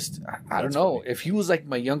it just, I don't That's know. funny. If he was like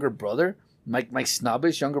my younger brother, my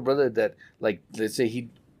snobbish younger brother that, like, let's say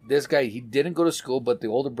this guy, he didn't go to school, but the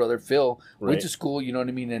older brother, Phil, went Right. to school, you know what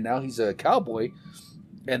I mean? And now he's a cowboy.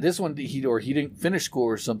 And this one, he didn't finish school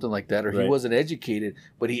or something like that, or he Right. wasn't educated,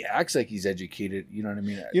 but he acts like he's educated, you know what I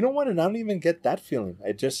mean? You know what? And I don't even get that feeling.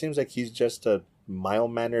 It just seems like he's just a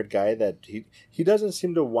mild-mannered guy that he doesn't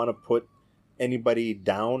seem to want to put anybody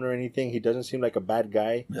down or anything. He doesn't seem like a bad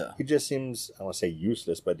guy. Yeah. He just seems, I don't want to say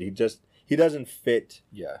useless, but he doesn't fit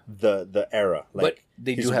Yeah. the era. Like, But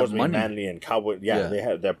they he's do supposed have to be money. manly and cowboy. Yeah,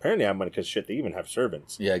 Yeah. they apparently have money because shit, they even have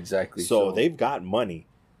servants. Yeah, exactly. So they've got money,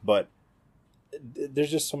 but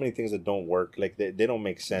there's just so many things that don't work. Like they don't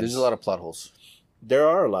make sense. there's a lot of plot holes. There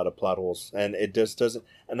are a lot of plot holes, and it just doesn't.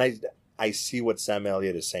 And I see what Sam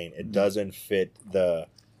Elliott is saying. It doesn't fit the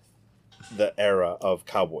era of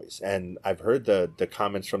cowboys. And I've heard the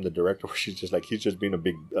comments from the director where she's just like, he's just being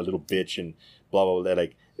a little bitch and blah blah blah.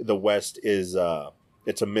 Like the West is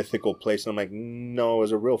it's a mythical place, and I'm like, no,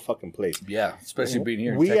 it's a real fucking place. Yeah, especially being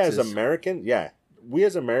here in We Texas.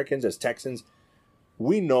 as Americans, as Texans,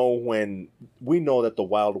 we know that the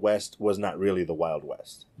Wild West was not really the Wild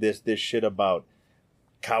West. This shit about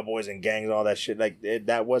cowboys and gangs and all that shit, like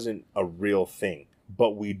that wasn't a real thing.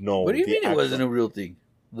 But we know. What do you mean it wasn't a real thing?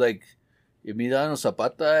 Like, Emiliano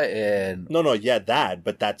Zapata and... No, yeah,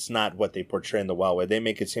 but that's not what they portray in the Wild West. They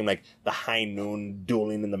make it seem like the high noon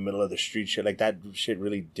dueling in the middle of the street shit. Like that shit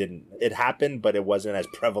really didn't. It happened, but it wasn't as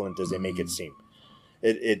prevalent as they make it seem.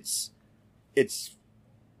 It's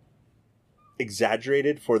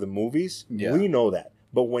exaggerated for the movies. Yeah. We know that.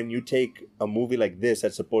 But when you take a movie like this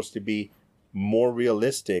that's supposed to be more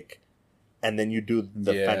realistic, and then you do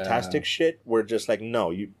the Yeah. fantastic shit, we're just like, no,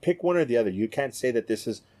 you pick one or the other. You can't say that this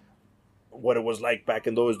is what it was like back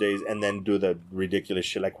in those days and then do the ridiculous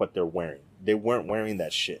shit like what they're wearing. They weren't wearing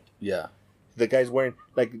that shit. Yeah. The guy's wearing,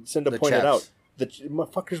 like Cinda The pointed chaps. out, the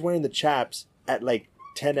motherfucker's wearing the chaps at like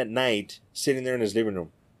 10 at night, sitting there in his living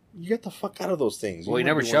room. You get the fuck out of those things. Well, he You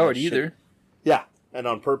never wouldn't be wearing showered that shit. either. Yeah, and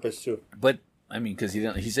on purpose too. But, I mean, because he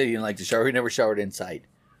said he didn't like to shower. He never showered inside.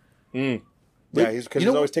 Mm. But Yeah, because you he's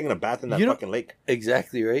know- always taking a bath in that you know- fucking lake.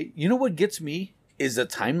 Exactly, right? You know what gets me is the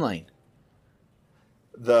timeline.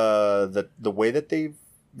 The way that they've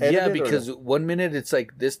edited, Yeah, or because 1 minute it's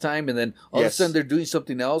like this time, and then all of a Yes. sudden they're doing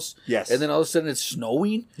something else. Yes. And then all of a sudden it's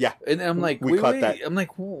snowing. Yeah. And then I'm like, We wait, caught wait. that. I'm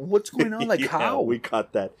like, what's going on? Like, Yeah, how? we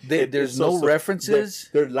caught that. There's it's no so- references.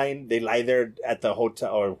 They're lying. They lie there at the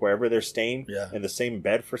hotel or wherever they're staying Yeah. in the same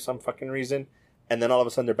bed for some fucking reason, and then all of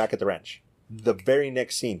a sudden they're back at the ranch. The very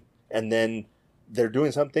next scene, and then they're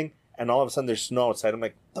doing something, and all of a sudden there's snow outside. I'm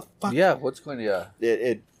like, the fuck. Yeah, what's going on?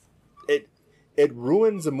 Yeah. It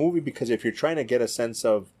ruins the movie because if you're trying to get a sense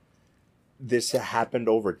of this happened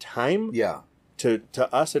over time, Yeah.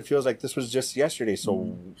 to us, it feels like this was just yesterday.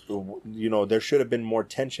 So, there should have been more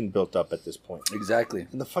tension built up at this point. Exactly.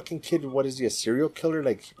 And the fucking kid, what is he, a serial killer?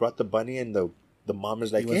 Like, he brought the bunny, and the mom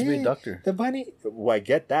is like, He wants to be a doctor. The bunny. Well, I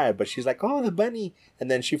get that, but she's like, oh, the bunny.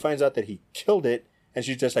 And then she finds out that he killed it, and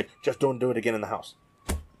she's just like, just don't do it again in the house.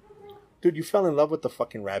 Dude, you fell in love with the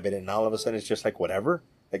fucking rabbit, and all of a sudden it's just like, whatever.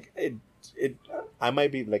 Like, I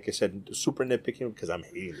might be, like I said, super nitpicking because I'm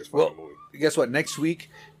hating this fucking movie. Guess what? Next week,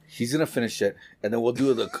 he's going to finish it, and then we'll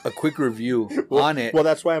do a quick review on it. Well,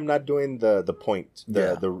 that's why I'm not doing the point,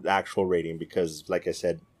 the actual rating, because, like I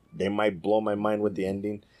said, they might blow my mind with the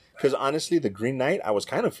ending. Because, honestly, the Green Knight, I was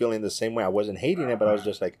kind of feeling the same way. I wasn't hating it, but I was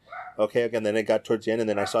just like, okay. And then it got towards the end, and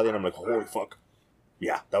then I saw the end, I'm like, holy fuck.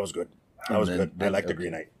 Yeah, that was good. That was good. I like the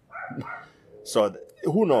Green Knight. So,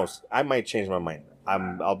 who knows? I might change my mind.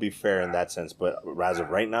 I'll be fair in that sense, but as of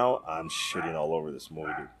right now, I'm shitting all over this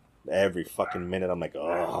movie, dude. Every fucking minute, I'm like,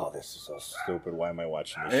 oh, this is so stupid. Why am I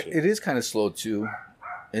watching this shit? It is kind of slow too.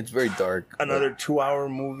 It's very dark. Another 2-hour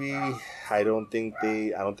movie. I don't think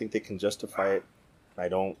they can justify it. I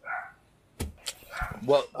don't.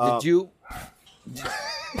 Well,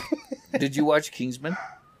 did you watch Kingsman?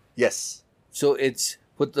 Yes, So it's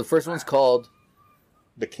what the first one's called.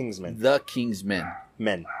 The Kingsmen. The Kingsmen.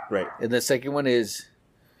 Men, right. And the second one is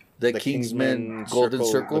the Kingsman Golden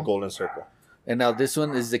Circle. The Golden Circle. And now this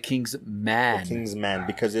one is the Kingsman. The Kingsman,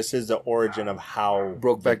 because this is the origin of how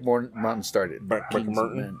Brokeback Mountain started. Brokeback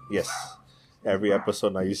Mountain. Yes. Every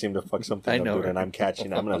episode now you seem to fuck something up, dude, and I'm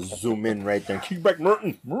catching. I'm gonna zoom in right there. Brokeback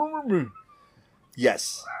Mountain.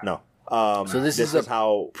 Yes. No. So this is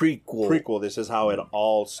how prequel. This is how it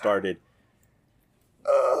all started.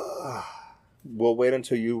 We'll wait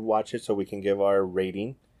until you watch it so we can give our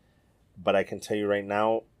rating. But I can tell you right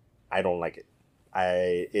now, I don't like it.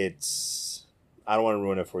 I don't want to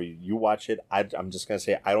ruin it for you. You watch it. I'm just gonna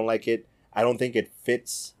say I don't like it. I don't think it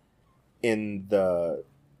fits in the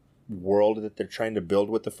world that they're trying to build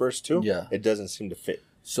with the first two. Yeah. It doesn't seem to fit.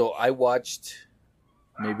 So I watched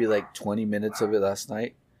maybe like 20 minutes of it last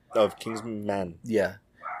night. Of Kingsman. Yeah.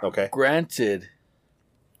 Okay. Granted,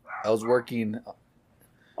 I was working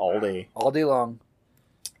All day. all day long,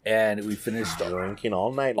 and we finished Drinking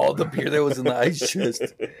all night. all the beer that was in the ice chest.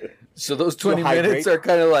 So those So 20 minutes hydrate. are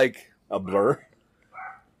kind of like, A blur.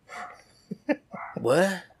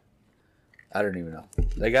 what? I don't even know.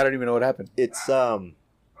 Like, I don't even know what happened. It's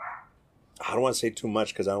I don't want to say too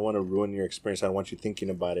much because I don't want to ruin your experience. I don't want you thinking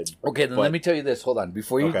about it. Okay, then But- let me tell you this. Hold on.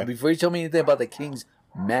 Before you tell me anything about the Kingsman,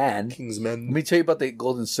 let Kingsman. me tell you about the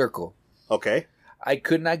Golden Circle. Okay. I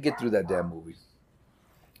could not get through that damn movie.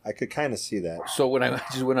 I could kind of see that. So when I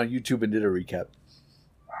just went on YouTube and did a recap.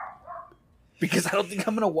 Because I don't think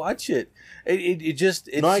I'm gonna watch it. It's just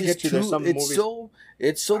I get you. There's some it's movies-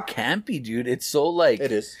 it's so campy, dude. It's so like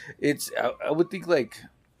It is. It's I would think like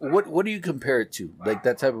what do you compare it to? Like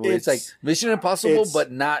that type of movie. It's like It's- Mission Impossible, it's-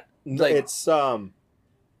 but not like It's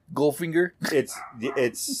Goldfinger.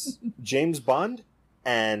 it's James Bond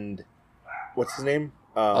and what's his name?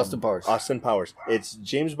 Austin Powers. Austin Powers. It's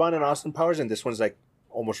James Bond and Austin Powers, and this one's like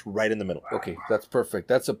almost right in the middle. Okay, that's perfect.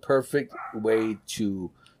 That's a perfect way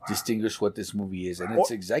to distinguish what this movie is, and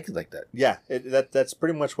it's exactly like that. Yeah, that's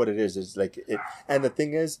pretty much what it is. It's like it, and the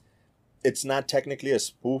thing is, it's not technically a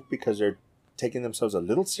spoof because they're taking themselves a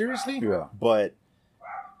little seriously. Yeah. But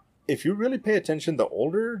if you really pay attention, the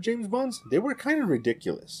older James Bonds, they were kind of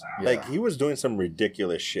ridiculous. Yeah. Like he was doing some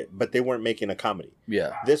ridiculous shit, but they weren't making a comedy.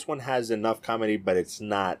 Yeah. This one has enough comedy, but it's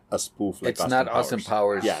not a spoof. Like It's not Austin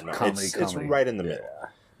Powers Yeah, no, comedy. it's right in the middle.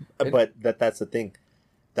 And- But that's the thing.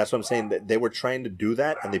 That's what I'm saying. That they were trying to do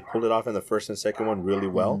that, and they pulled it off in the first and second one really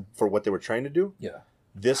well for what they were trying to do. Yeah.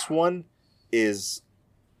 This one is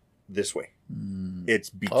this way. It's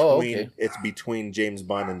between okay. it's between James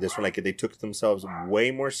Bond and this one. Like they took themselves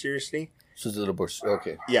way more seriously. So it's a little more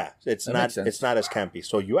okay. Yeah, it's That not makes sense. it's not as campy.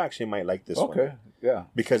 So you actually might like this one Yeah.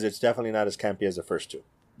 because it's definitely not as campy as the first two.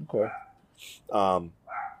 Okay.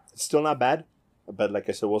 It's still not bad, but like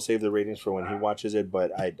I said, we'll save the ratings for when he watches it.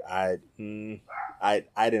 But I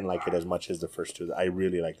didn't like it as much as the first two. I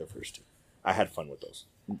really like the first two. I had fun with those.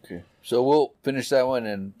 Okay. So we'll finish that one,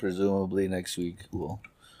 and presumably next week we'll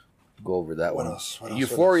go over that What one. else? What else?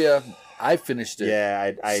 Euphoria. I finished it.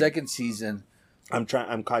 Yeah, I Second season. I'm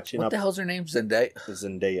catching What up. the hell's her name? Zendaya.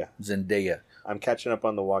 Zendaya. I'm catching up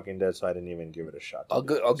on The Walking Dead, so I didn't even give it a shot. I'll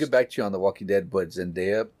get back to you on The Walking Dead, but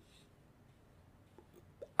Zendaya,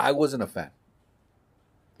 I wasn't a fan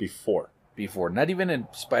Before. not even in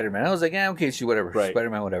Spider-Man. I was like, okay, she whatever, Right.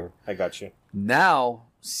 Spider-Man, whatever. I got you. Now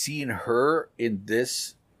seeing her in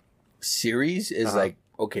this series is like,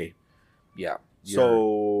 okay, yeah.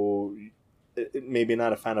 So maybe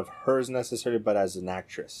not a fan of hers necessarily, but as an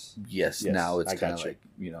actress. Yes, Yes, now it's I kind of got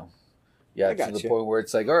you. like, I to got the you. point where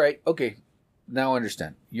it's like, all right, okay, now I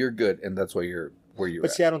understand. You're good, and that's why you're where you're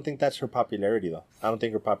But at. see, I don't think that's her popularity, though. I don't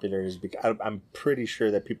think her popularity is because I'm pretty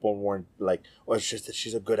sure that people weren't like, "Oh, it's just that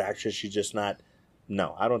she's a good actress. She's just not."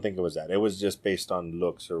 No, I don't think it was that. It was just based on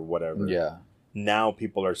looks or whatever. Yeah. Now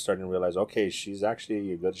people are starting to realize, okay, she's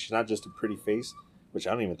actually good. She's not just a pretty face, which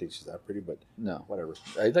I don't even think she's that pretty, but No. whatever.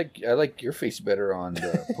 I like your face better on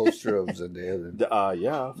the poster of Zendaya than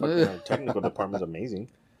Yeah, fucking our technical department's amazing.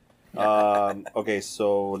 Okay,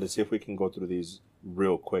 so let's see if we can go through these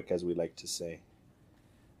real quick, as we like to say.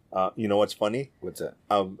 You know what's funny? what's that?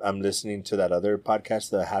 I'm listening to that other podcast,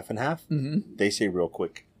 the Half and Half. Mm-hmm. They say real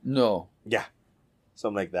quick. No. Yeah.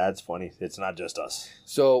 Something like that. It's funny. It's not just us.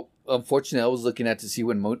 So unfortunately, I was looking at to see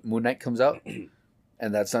when Moon Knight comes out,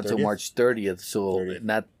 and that's not until 30th? March 30th. So 30th.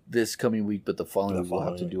 not this coming week, but the following The week we'll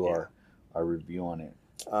have to following, do yeah. our review on it.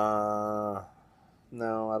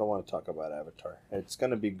 No, I don't want to talk about Avatar. It's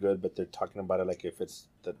gonna be good, but they're talking about it like if it's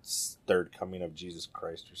the third coming of Jesus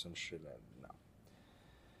Christ or some shit. No.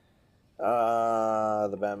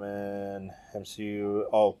 The Batman MCU.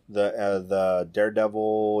 Oh, the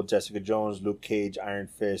Daredevil, Jessica Jones, Luke Cage, Iron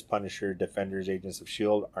Fist, Punisher, Defenders, Agents of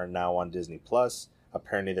Shield are now on Disney Plus.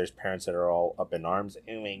 Apparently, there's parents that are all up in arms.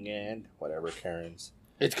 Oh my god, whatever, Karens.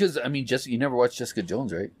 It's because Jessica. You never watched Jessica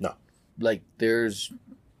Jones, right? No. Like there's,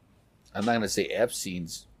 I'm not gonna say F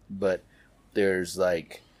scenes, but there's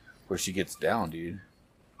like where she gets down, dude.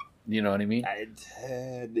 You know what I mean?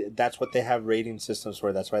 That's what they have rating systems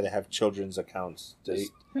for. That's why they have children's accounts.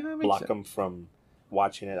 Just block them from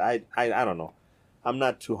watching it. I don't know. I'm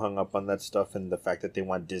not too hung up on that stuff and the fact that they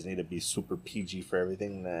want Disney to be super PG for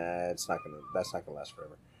everything. Nah, that's not gonna last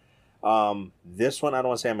forever. This one I don't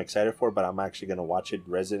want to say I'm excited for, but I'm actually gonna watch it.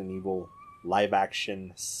 Resident Evil live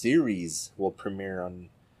action series will premiere on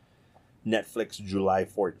Netflix July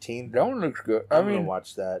 14th. That one looks good. I'm gonna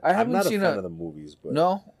watch that. I haven't I'm not seen a fan of the movies, but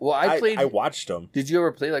No, well, I played. I watched them. Did you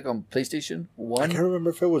ever play like on PlayStation I 1? can't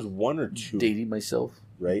remember if it was one or two. Dating myself.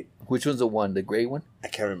 Right? Which one's the one? The gray one? I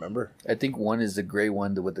can't remember. I think one is the gray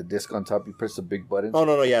one with the disc on top. You press the big button. Oh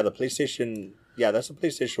no, yeah, the PlayStation. Yeah, that's the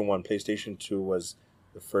PlayStation 1. PlayStation 2 was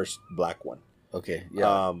the first black one. Okay, yeah.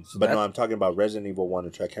 So But no, I'm talking about Resident Evil 1 or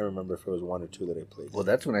 2. I can't remember if it was 1 or 2 that I played. Well,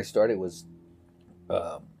 that's when I started.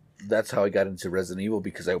 That's how I got into Resident Evil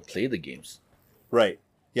because I played the games. Right.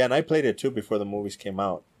 Yeah, and I played it too before the movies came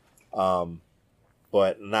out.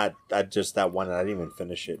 But not just that one. I didn't even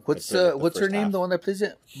finish it. What's I played, like, the what's her first name? half. The one that plays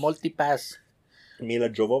it? Multipass. Mila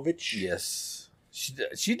Jovovich. Yes.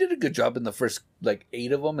 She did a good job in the first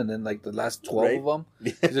 8 of them, and then the last 12 of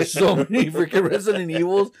them. There's so many freaking Resident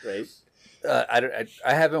Evils. Right.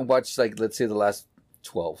 I haven't watched let's say the last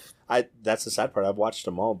 12. That's the sad part. I've watched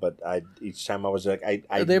them all, but each time I was like I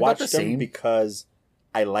Are they about watched the them same? because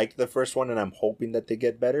I liked the first one and I'm hoping that they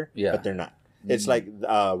get better. Yeah. But they're not. It's like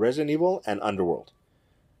Resident Evil and Underworld.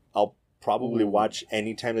 I'll probably Ooh. watch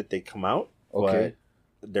any time that they come out. Okay.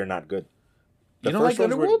 But they're not good. You don't like ones were-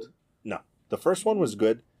 Underworld? No. The first one was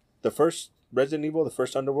good. The first Resident Evil, the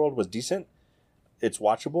first Underworld was decent. It's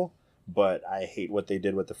watchable, but I hate what they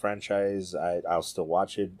did with the franchise. I'll still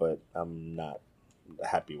watch it, but I'm not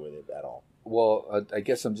happy with it at all. Well, I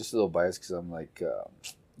guess I'm just a little biased because I'm like.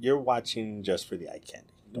 You're watching just for the eye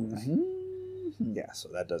candy. Don't lie. Mhm. Yeah, so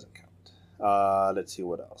that doesn't count. Let's see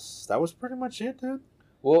what else. That was pretty much it, dude.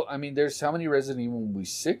 Well, there's how many Resident Evil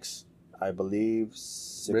movies? 6? I believe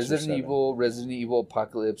 6 or Resident 7. Evil, Resident Evil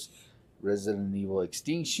Apocalypse, Resident Evil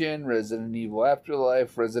Extinction, Resident Evil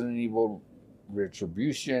Afterlife, Resident Evil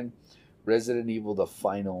Retribution, Resident Evil The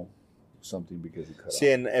Final something because it cut See,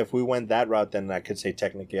 off. and if we went that route, then I could say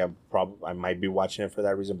technically I might be watching it for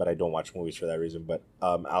that reason, but I don't watch movies for that reason. But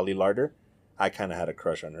Ali Larder, I kind of had a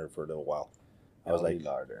crush on her for a little while. I was Ellie like,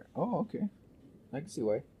 Larder. Oh, okay. I can see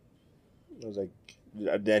why. I was like,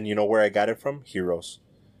 then you know where I got it from? Heroes.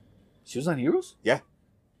 She was on Heroes? Yeah.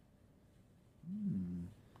 Hmm.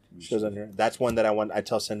 She was on here. That's one that I want. I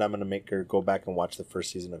tell Cindy I'm gonna make her go back and watch the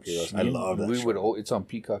first season of Heroes. I love that. show. It's on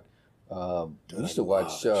Peacock. Dude, We used I to watch.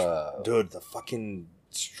 love that show. Dude, the fucking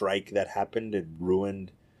strike that happened, it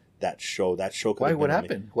ruined that show. That show. Could Why? have What been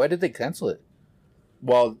happened? Why did they cancel it?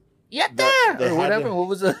 Well, Yatta! they Or what had happened? to- What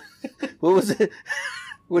was it? What was it?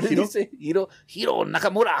 What did Hiro? he say? Hiro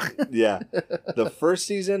Nakamura. yeah, the first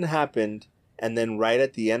season happened, and then right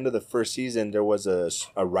at the end of the first season, there was a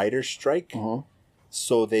writer's strike. Uh-huh.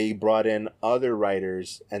 So they brought in other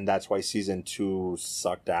writers, and that's why season 2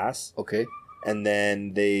 sucked ass. Okay. And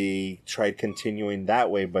then they tried continuing that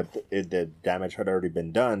way, but the damage had already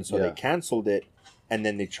been done, so Yeah. they canceled it, and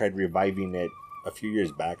then they tried reviving it a few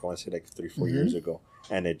years back. I want to say like 3-4 Mhm. years ago,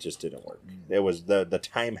 and it just didn't work. It was the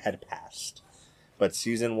time had passed. But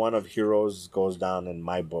season 1 of Heroes goes down in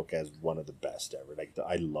my book as one of the best ever. Like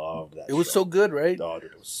I loved that. It was show. so good, right? Oh,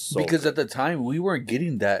 dude, it was so Because good. at the time we weren't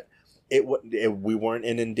getting that. We weren't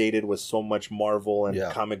inundated with so much Marvel and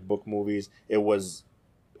Yeah. comic book movies. It was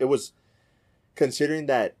considering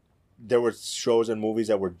that there were shows and movies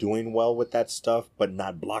that were doing well with that stuff, but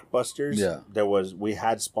not blockbusters. Yeah. We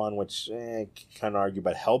had Spawn, which kind of argue,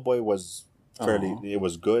 but Hellboy was fairly. Uh-huh. It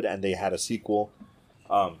was good, and they had a sequel.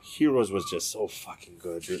 Heroes was just so fucking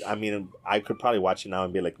good, dude. I mean, I could probably watch it now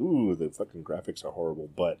and be like, "Ooh, the fucking graphics are horrible,"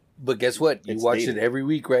 but But guess what? You It's watch dated. it every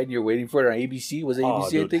week, right? And you're waiting for it on ABC. Was it oh, ABC? I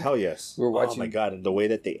dude, think. hell yes. We were Oh my watching- god, and the way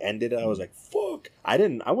that they ended it, I was like, "Fuck!"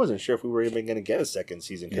 I wasn't sure if we were even gonna get a second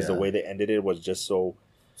season because the Yeah. way they ended it was just so.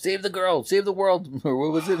 Save the girl, save the world, or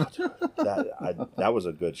what was it? That was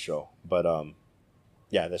a good show, but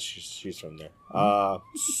yeah, she's from there.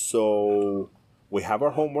 So we have our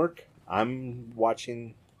homework. I'm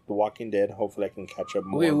watching The Walking Dead. Hopefully, I can catch up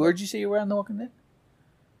more. Wait, where'd you say you were on The Walking Dead?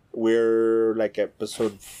 We're like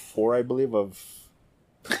episode 4, I believe. Of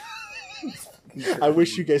I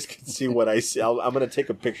wish you guys could see what I see. I'm gonna take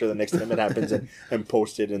a picture the next time it happens and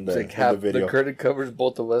post it in It's the, like half in the video. the curtain covers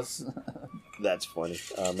both of us. That's funny.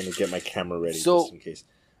 I'm gonna get my camera ready So- just in case.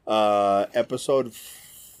 Episode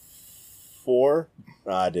 4.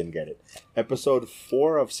 I didn't get it. Episode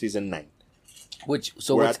 4 of season 9. Which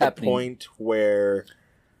so We're what's at the happening? point where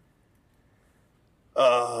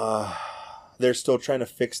they're still trying to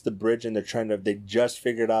fix the bridge, and they just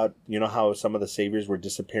figured out, you know how some of the saviors were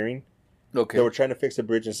disappearing. Okay. They were trying to fix the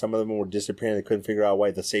bridge, and some of them were disappearing. They couldn't figure out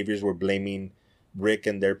why. The saviors were blaming Rick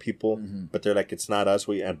and their people, Mhm. but they're like, it's not us.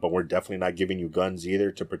 But we're definitely not giving you guns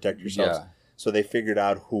either to protect yourselves. Yeah. So they figured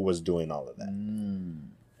out who was doing all of that.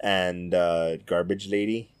 And Garbage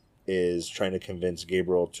Lady is trying to convince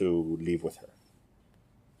Gabriel to leave with her.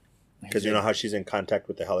 Because you know how she's in contact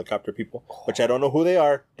with the helicopter people? Which I don't know who they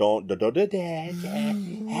are.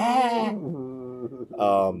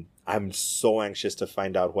 I'm so anxious to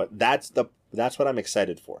find out what... That's what I'm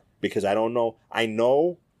excited for. Because I don't know... I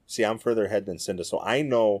know... See, I'm further ahead than Cinda. So I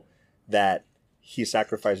know that he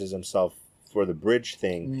sacrifices himself for the bridge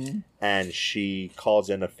thing. And she calls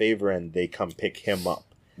in a favor and they come pick him up.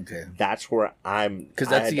 Okay. That's where I'm... Because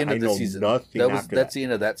that's the end of the know season. Nothing after That's that. the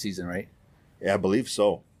end of that season, right? Yeah, I believe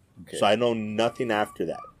so. Okay. So I know nothing after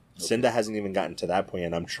that. Cinda hasn't even gotten to that point,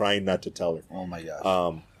 and I'm trying not to tell her. Oh my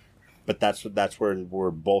gosh. But that's where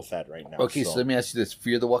we're both at right now. Okay, so let me ask you this: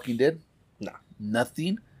 Fear the Walking Dead? No.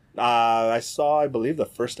 Nothing. I believe, the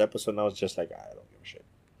first episode, and I was just like, I don't give a shit.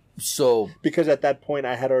 So Because at that point,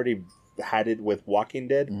 I had already had it with Walking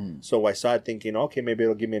Dead, Mm. so I saw it thinking, okay, maybe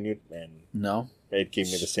it'll give me a new, and no. it gave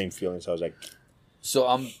me the same feeling. So I was like, So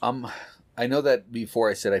I know that before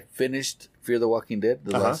I said I finished Fear the Walking Dead,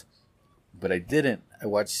 the last, but I didn't. I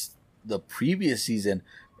watched the previous season,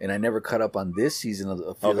 and I never caught up on this season of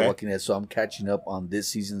Fear the Okay. Walking Dead. So I'm catching up on this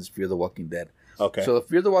season's Fear the Walking Dead. okay, So the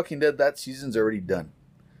Fear the Walking Dead, that season's already done.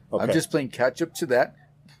 okay. I'm just playing catch up to that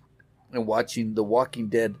and watching The Walking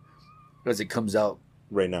Dead as it comes out.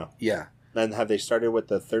 right now. Yeah. And have they started with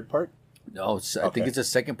the third part? No, I think Okay. it's the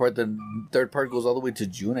second part. The third part goes all the way to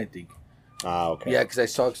June, I think. Ah, okay. Yeah, because I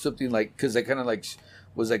saw something like, because I kind of like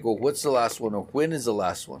was like, well, what's the last one, or when is the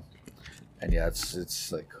last one? And yeah,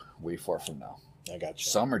 it's like way far from now. I got you.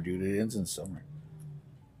 Summer, dude. It ends in summer,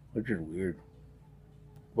 which is weird.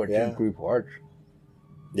 But Yeah. in 3 parts.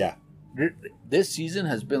 Yeah. This season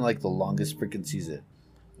has been like the longest freaking season.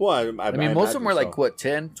 Well, I mean, most of them are imagine like, so. what,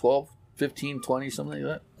 10, 12, 15, 20, something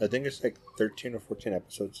like that? I think it's like 13 or 14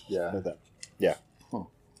 episodes. Yeah. Like that. Yeah. Huh.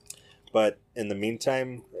 But in the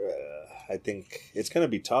meantime, I think it's going to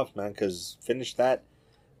be tough, man, because finish that.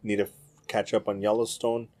 Need to catch up on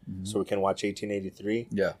Yellowstone so we can watch 1883.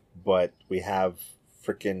 Yeah. But we have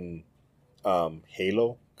freaking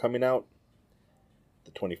Halo coming out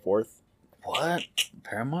the 24th. What?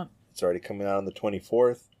 Paramount? It's already coming out on the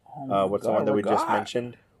 24th. Oh my What's the God, one that we just God.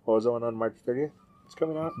 mentioned? What was the one on March 30th? It's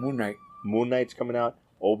coming out. Moon Knight. Moon Knight's coming out.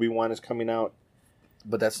 Obi-Wan is coming out.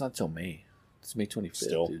 But that's not till May. It's May 25th,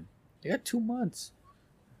 Still. dude. You got 2 months.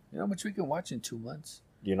 You know how much we can watch in 2 months?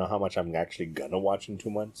 Do you know how much I'm actually gonna watch in 2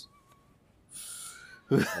 months?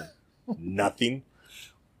 Nothing.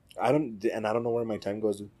 I don't know where my time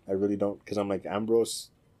goes. I really don't, because I'm like, Ambrose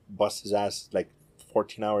busts his ass like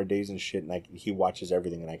 14-hour days and shit, and he watches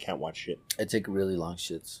everything, and I can't watch shit. I take really long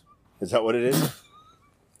shits. Is that what it is?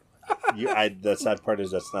 The sad part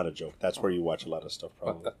is that's not a joke. That's where you watch a lot of stuff.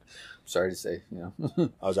 Probably. Sorry to say, you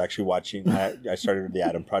know. I was actually watching. I started the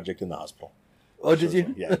Adam Project in the hospital. Oh, did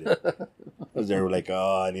you? Yeah, I did. I was there like,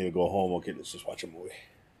 oh, I need to go home. Okay, let's just watch a movie.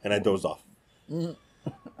 And I dozed off.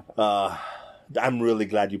 I'm really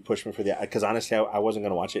glad you pushed me for that. Because honestly, I wasn't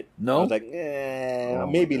going to watch it. No? I was like,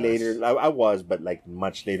 maybe gosh. later. I was, but like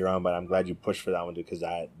much later on. But I'm glad you pushed for that one, because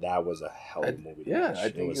that was a hell of a movie. Yeah, I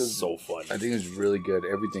think it was so fun. I think it was really good.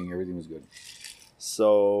 Everything was good.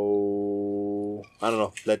 So I don't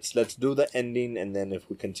know. Let's do the ending, and then if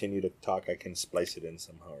we continue to talk, I can splice it in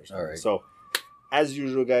somehow or something. All right. So, as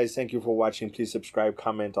usual, guys, thank you for watching. Please subscribe,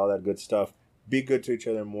 comment, all that good stuff. Be good to each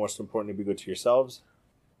other. Most importantly, be good to yourselves.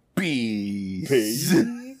 Peace.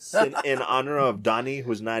 Peace. in honor of Donnie,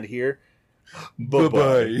 who's not here. Bye-bye.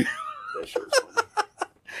 Bye-bye. That shit was funny.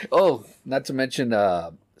 Oh, not to mention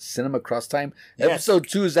Cinema Cross Time. Yes. Episode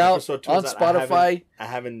 2 is out Episode 2 on is out. Spotify. I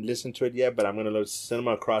haven't listened to it yet, but I'm gonna look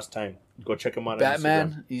Cinema Across Time. Go check him out.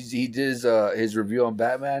 Batman. He did his review on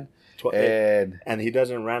Batman. On Instagram. And he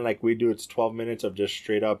doesn't rant like we do. It's 12 minutes of just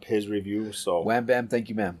straight up his review. So Wham Bam, thank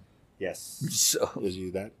you, ma'am. yes, So is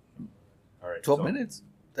you that? All right, 12 minutes.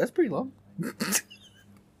 That's pretty long.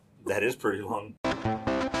 That is pretty long.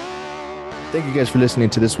 Thank you guys for listening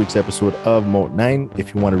to this week's episode of Moat 9.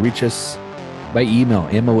 If you want to reach us, By email,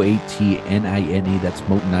 MOATNINE, that's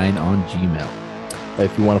Moat9 on Gmail.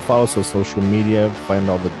 if you want to follow us on social media, find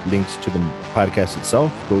all the links to the podcast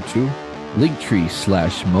itself, go to.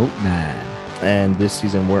 Linktree/Moat9. And this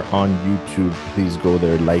season we're on YouTube. Please go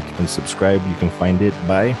there, like and subscribe. You can find it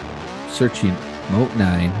by. Searching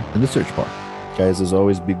Moat9 in the search bar. Guys, as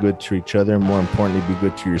always, be good to each other. More importantly, be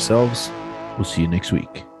good to yourselves. We'll see you next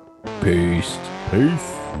week. Peace.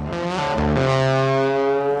 Peace.